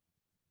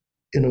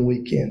in a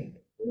weekend.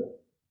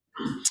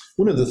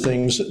 One of the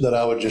things that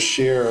I would just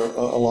share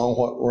along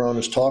what Ron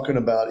is talking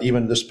about,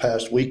 even this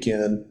past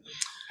weekend,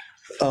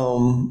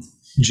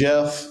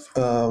 Jeff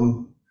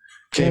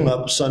came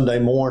up Sunday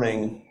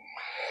morning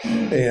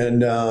and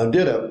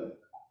did a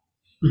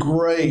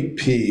great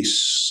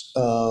piece,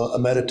 a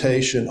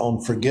meditation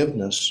on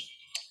forgiveness.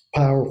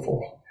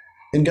 Powerful.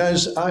 And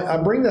guys, I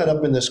bring that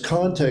up in this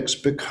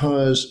context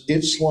because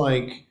it's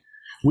like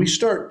we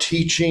start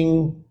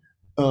teaching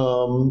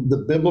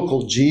the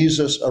biblical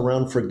Jesus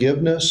around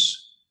forgiveness,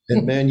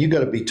 and man, you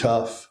got to be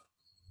tough.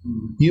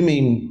 You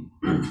mean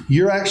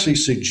you're actually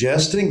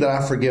suggesting that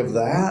I forgive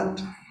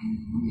that?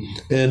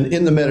 And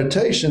in the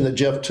meditation that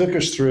Jeff took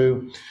us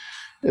through,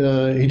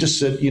 he just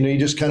said, he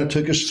just kind of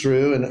took us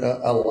through and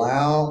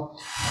allow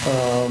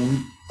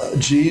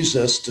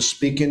Jesus to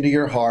speak into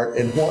your heart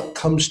and what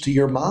comes to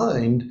your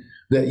mind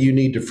that you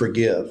need to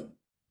forgive.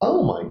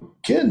 Oh my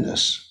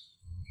goodness.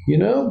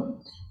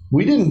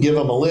 We didn't give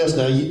him a list.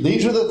 Now,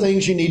 these are the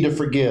things you need to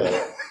forgive.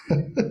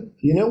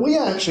 We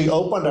actually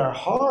opened our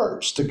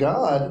hearts to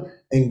God,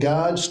 and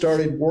God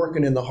started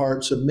working in the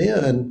hearts of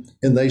men,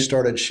 and they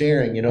started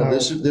sharing,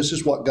 this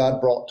is what God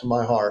brought to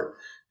my heart.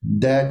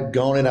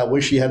 Daggone it, I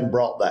wish he hadn't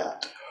brought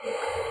that,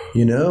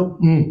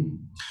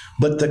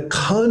 But the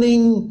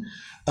cunning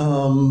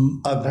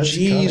of That's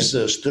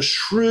Jesus, cunning. The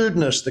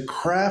shrewdness, the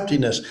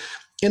craftiness,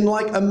 and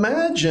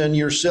imagine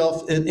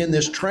yourself in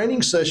this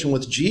training session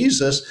with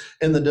Jesus,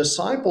 and the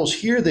disciples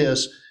hear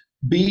this,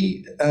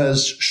 be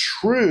as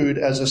shrewd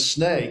as a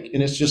snake.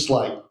 And it's just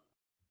like,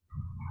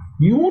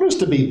 you want us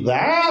to be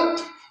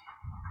that?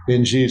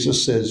 And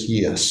Jesus says,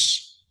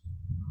 yes.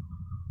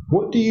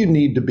 What do you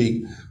need to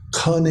be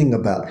cunning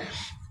about?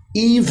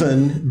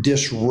 Even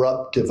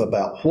disruptive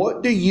about?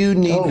 What do you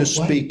need to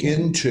speak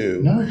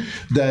into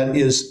that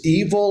is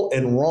evil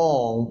and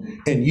wrong,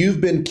 and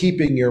you've been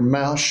keeping your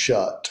mouth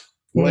shut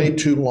way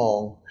too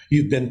long?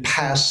 You've been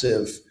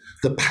passive.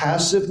 The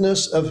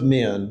passiveness of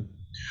men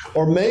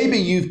Or maybe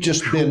you've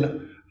just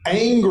been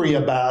angry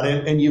about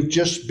it and you've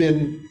just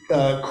been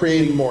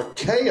creating more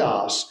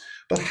chaos.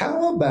 But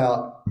how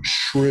about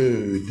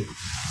shrewd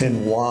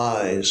and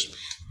wise?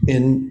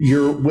 And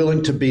you're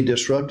willing to be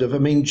disruptive. I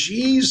mean,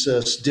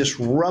 Jesus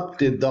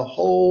disrupted the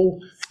whole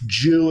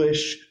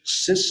Jewish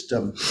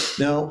system.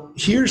 Now,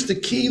 here's the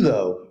key,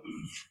 though.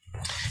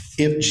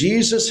 If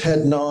Jesus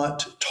had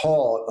not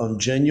taught on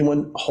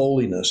genuine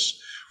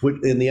holiness,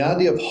 and the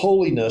idea of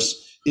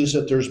holiness is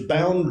that there's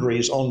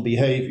boundaries on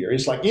behavior.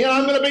 It's like,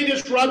 I'm going to be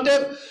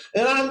disruptive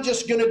and I'm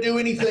just going to do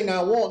anything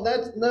I want.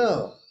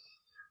 No.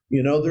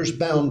 There's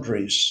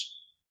boundaries.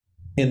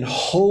 And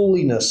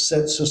holiness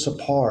sets us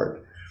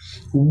apart.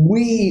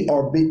 We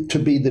are to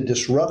be the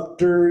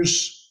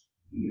disruptors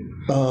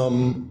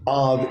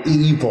of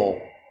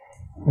evil.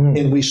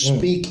 And we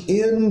speak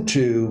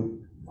into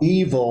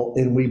evil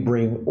and we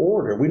bring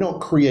order. We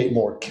don't create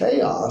more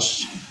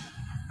chaos.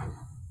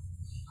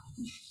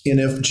 And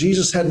if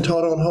Jesus hadn't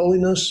taught on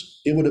holiness,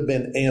 it would have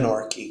been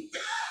anarchy.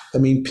 I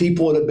mean,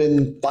 people would have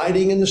been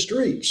fighting in the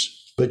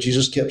streets. But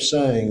Jesus kept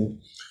saying,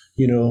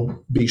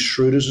 be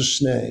shrewd as a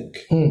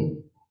snake.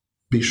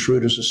 Be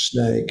shrewd as a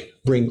snake.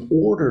 Bring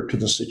order to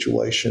the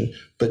situation,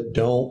 but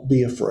don't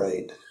be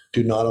afraid.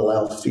 Do not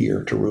allow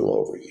fear to rule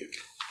over you.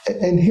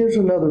 And here's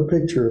another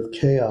picture of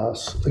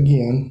chaos,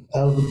 again,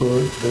 out of the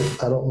book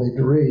that I don't need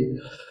to read.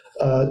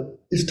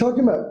 It's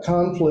talking about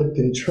conflict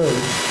in church.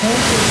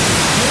 Conflict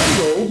is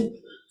handled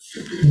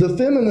the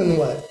feminine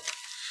way.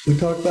 We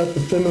talk about the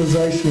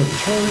feminization of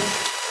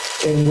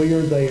church, and we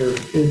are there.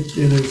 It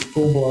is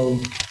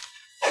full-blown.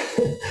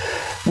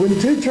 When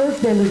two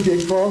church members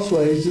get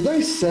crossways, do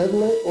they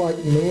settle it like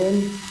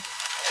men?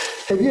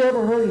 Have you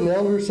ever heard an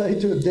elder say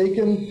to a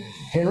deacon,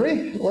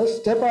 Henry, let's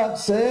step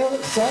outside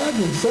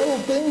and settle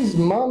things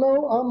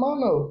mano a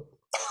mano?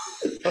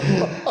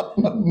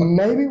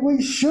 Maybe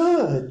we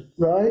should,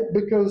 right?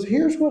 Because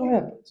here's what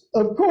happens.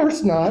 Of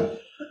course not.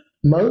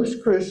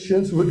 Most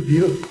Christians would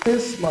view a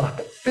fist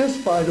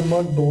fight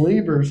among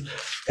believers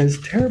as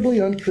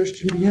terribly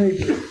unchristian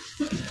behavior.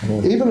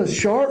 Even a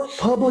sharp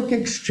public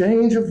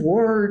exchange of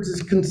words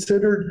is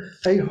considered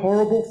a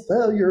horrible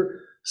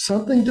failure,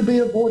 something to be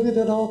avoided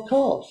at all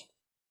costs.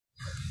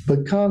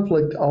 But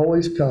conflict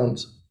always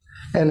comes.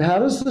 And how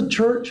does the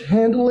church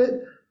handle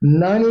it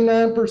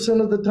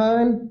 99% of the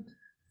time?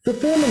 The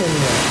feminine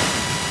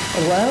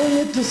way, allowing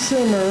it to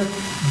simmer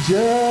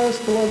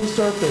just below the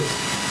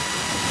surface.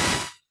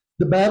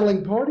 The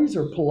battling parties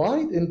are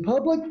polite in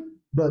public,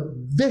 but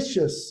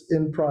vicious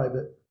in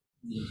private.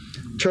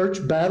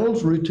 Church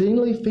battles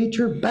routinely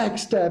feature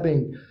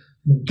backstabbing,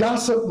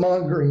 gossip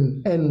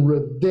mongering, and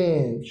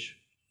revenge.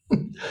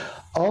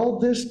 All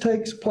this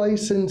takes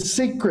place in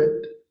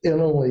secret,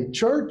 and only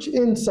church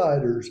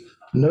insiders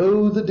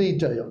know the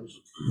details.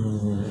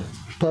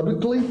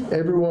 Publicly,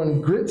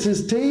 everyone grits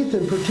his teeth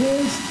and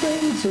pretends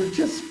things are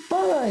just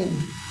fine.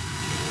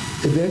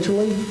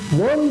 Eventually,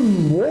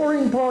 one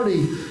warring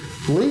party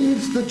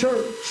leaves the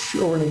church,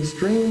 or in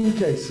extreme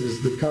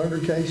cases, the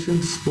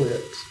congregation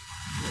splits.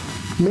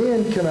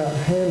 Men cannot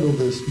handle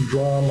this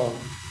drama.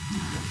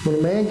 When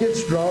a man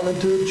gets drawn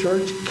into a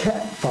church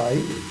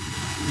catfight,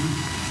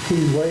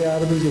 he's way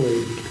out of his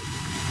league.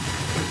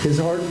 His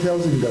heart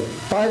tells him to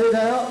fight it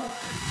out,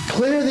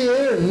 clear the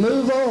air, and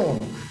move on.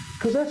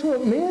 Because that's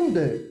what men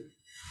do,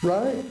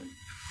 right?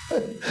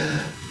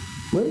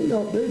 Women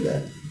don't do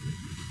that.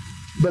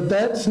 But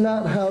that's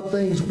not how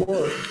things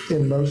work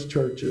in most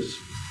churches.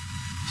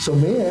 So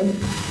men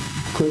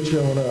quit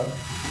showing up.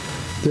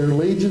 There are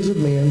legions of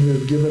men who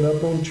have given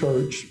up on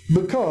church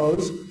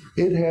because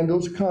it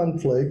handles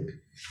conflict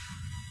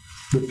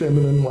the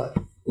feminine way.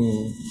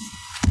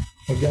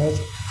 And guys,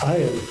 I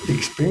have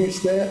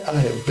experienced that. I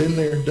have been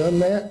there, done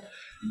that,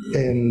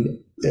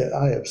 and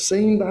I have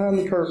seen behind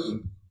the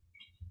curtain.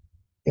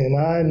 And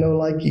I know,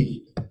 like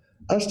you,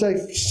 I stay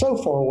so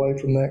far away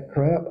from that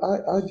crap.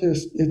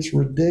 It's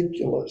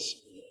ridiculous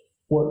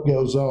what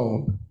goes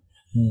on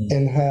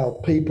and how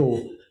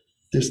people,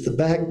 just the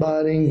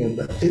backbiting and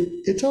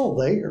it's all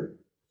there.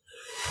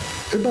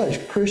 Everybody's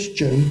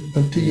Christian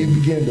until you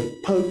begin to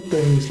poke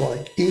things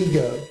like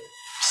ego,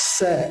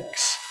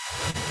 sex,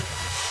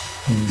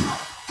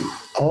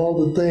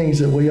 all the things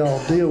that we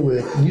all deal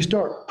with. And you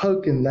start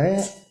poking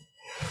that,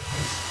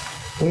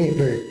 we ain't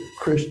very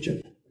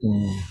Christian.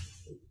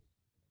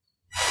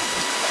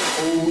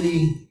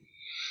 Holy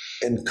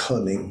and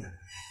cunning.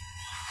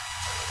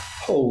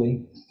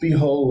 Holy, be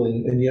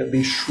holy, and yet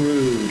be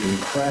shrewd and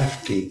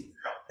crafty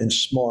and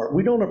smart.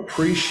 We don't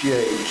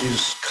appreciate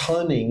Jesus'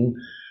 cunning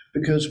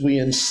because we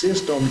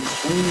insist on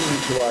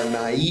clinging to our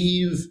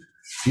naive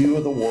view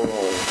of the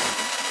world.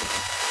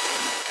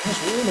 Because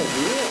we're in a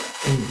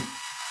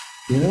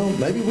war.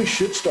 Maybe we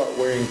should start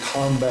wearing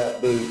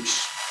combat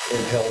boots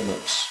and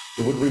helmets.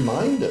 It would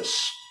remind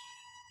us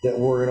that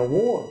we're in a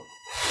war.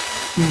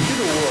 Get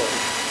a look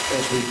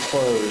as we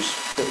close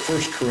at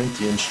 1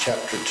 Corinthians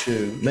chapter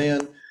 2.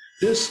 Man,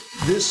 this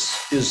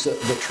is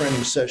the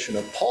training session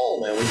of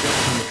Paul now. We go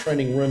from the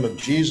training room of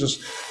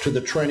Jesus to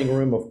the training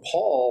room of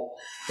Paul.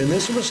 And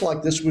this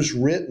was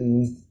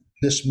written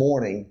this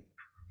morning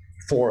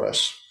for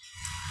us.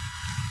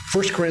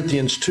 1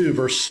 Corinthians 2,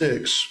 verse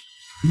 6.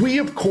 We,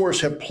 of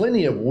course, have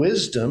plenty of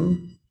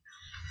wisdom.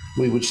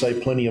 We would say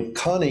plenty of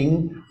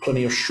cunning,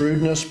 plenty of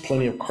shrewdness,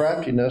 plenty of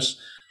craftiness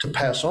to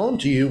pass on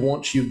to you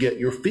once you get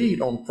your feet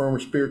on firm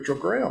spiritual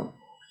ground.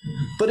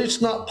 But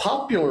it's not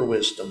popular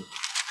wisdom.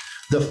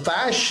 The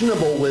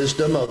fashionable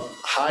wisdom of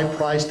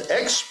high-priced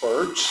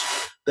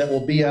experts that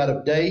will be out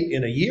of date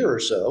in a year or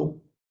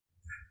so.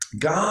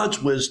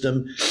 God's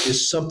wisdom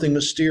is something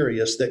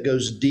mysterious that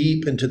goes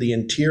deep into the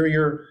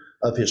interior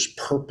of his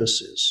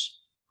purposes.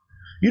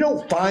 You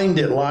don't find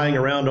it lying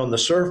around on the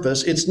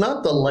surface. It's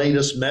not the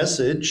latest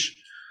message,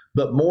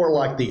 but more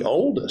like the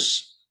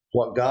oldest,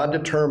 what God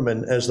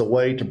determined as the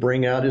way to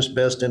bring out his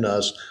best in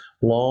us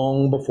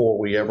long before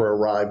we ever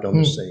arrived on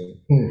the scene.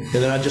 And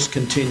then I just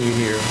continue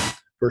here.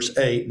 Verse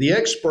 8, the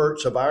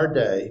experts of our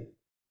day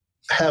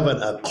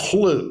haven't a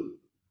clue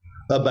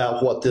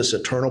about what this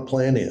eternal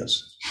plan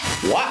is.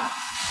 Wow.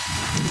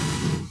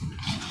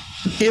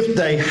 If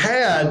they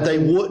had, they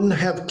wouldn't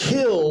have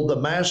killed the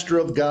master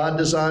of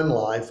God-designed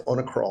life on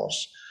a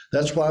cross.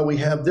 That's why we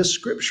have this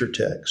scripture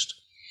text.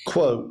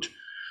 Quote,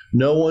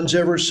 no one's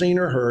ever seen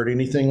or heard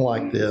anything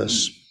like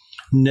this.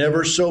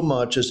 Never so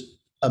much as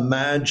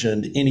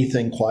imagined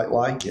anything quite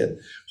like it.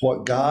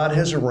 What God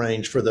has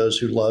arranged for those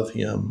who love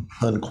him,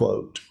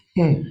 unquote.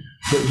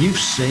 But you've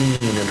seen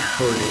and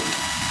heard it.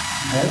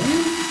 Have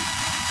you?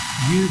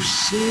 You've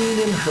seen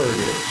and heard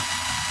it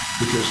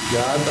because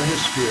God by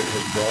his Spirit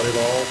has brought it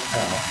all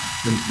out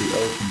into the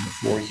open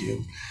before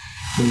you.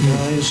 And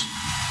guys,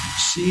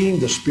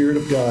 seeing the Spirit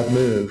of God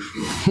move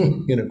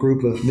in a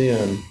group of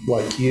men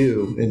like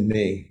you and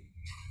me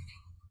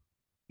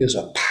is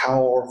a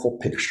powerful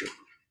picture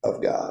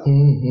of God.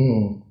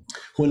 Mm-hmm.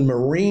 When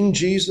Marine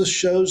Jesus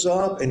shows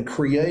up and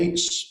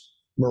creates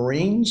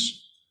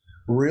Marines,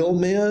 real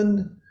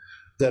men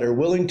that are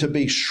willing to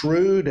be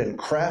shrewd and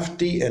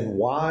crafty and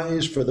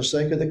wise for the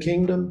sake of the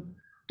kingdom,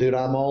 dude,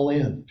 I'm all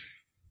in.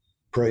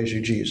 Praise you,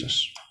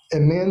 Jesus.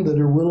 And men that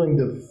are willing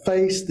to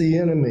face the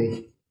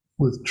enemy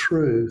with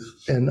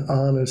truth and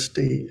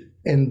honesty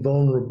and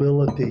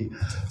vulnerability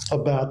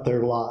about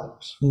their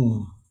lives.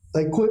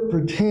 They quit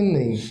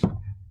pretending.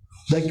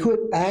 They quit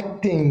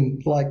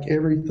acting like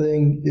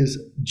everything is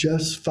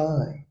just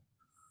fine.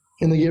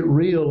 And they get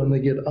real and they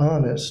get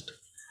honest.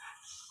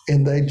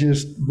 And they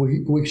just,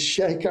 we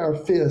shake our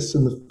fists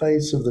in the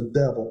face of the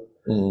devil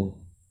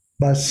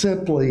by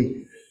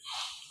simply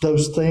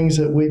those things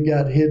that we've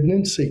got hidden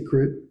in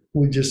secret,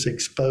 we just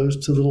expose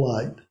to the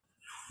light.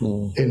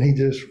 And he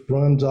just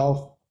runs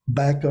off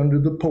back under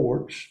the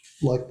porch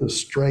like the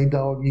stray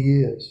dog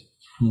he is.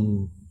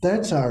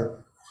 That's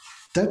our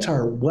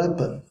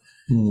weapon.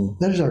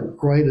 That is our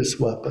greatest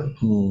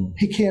weapon.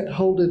 He can't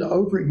hold it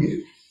over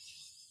you.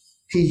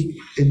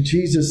 And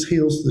Jesus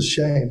heals the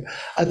shame.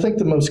 I think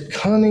the most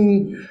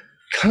cunning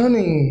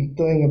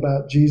thing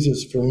about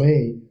Jesus for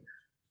me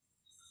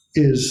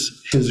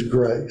is his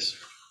grace.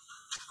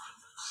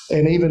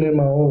 And even in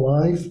my own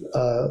life,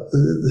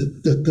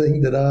 the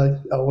thing that I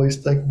always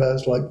think about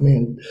is like,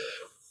 man,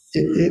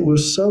 it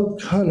was so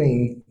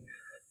cunning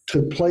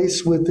to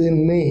place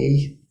within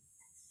me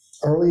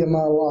early in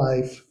my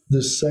life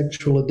this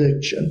sexual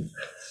addiction,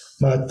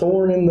 my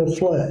thorn in the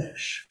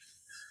flesh.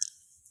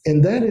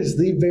 And that is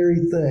the very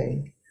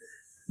thing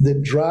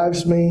that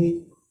drives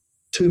me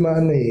to my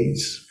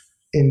knees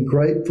in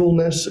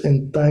gratefulness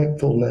and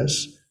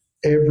thankfulness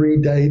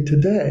every day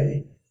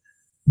today,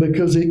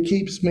 because it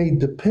keeps me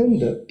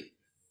dependent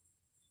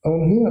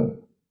on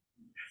him.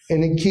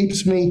 And it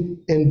keeps me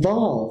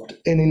involved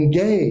and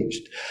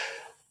engaged.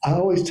 I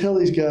always tell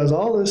these guys,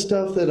 all this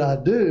stuff that I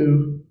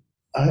do,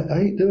 I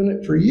ain't doing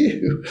it for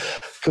you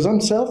because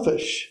I'm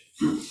selfish.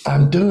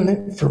 I'm doing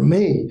it for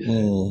me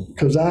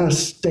because I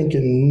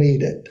stinking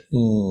need it.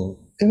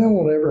 And I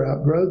won't ever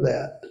outgrow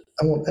that.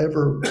 I won't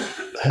ever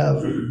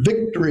have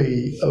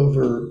victory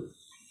over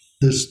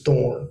this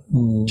thorn,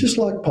 just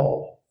like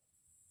Paul.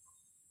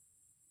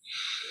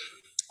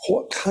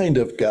 What kind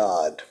of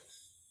God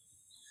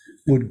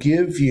would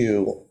give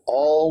you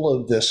all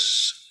of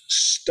this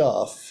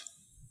stuff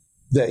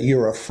that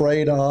you're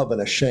afraid of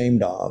and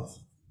ashamed of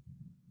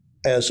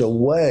as a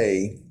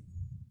way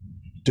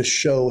to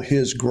show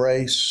his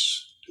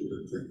grace,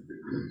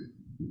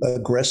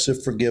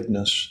 aggressive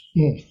forgiveness?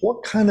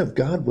 What kind of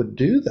God would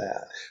do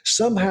that?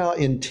 Somehow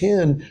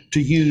intend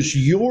to use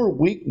your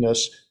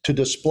weakness to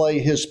display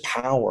his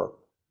power.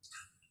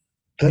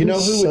 You know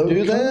who would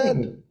do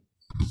that?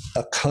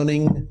 A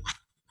cunning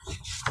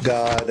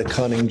God, a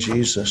cunning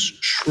Jesus,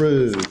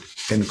 shrewd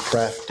and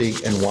crafty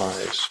and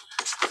wise.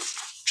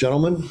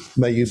 Gentlemen,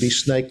 may you be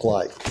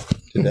snake-like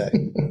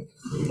today.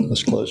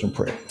 Let's close in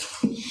prayer.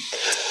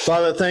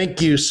 Father,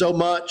 thank you so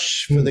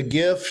much for the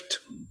gift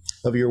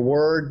of your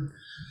word,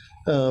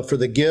 for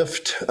the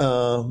gift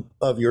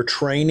of your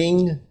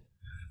training.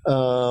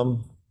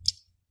 And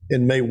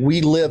may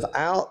we live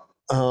out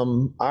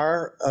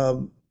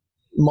our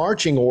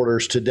marching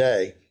orders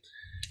today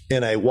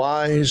in a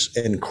wise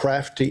and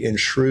crafty and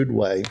shrewd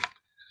way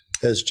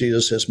as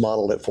Jesus has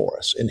modeled it for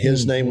us. In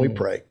his name we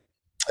pray.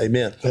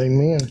 Amen.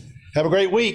 Amen. Have a great week.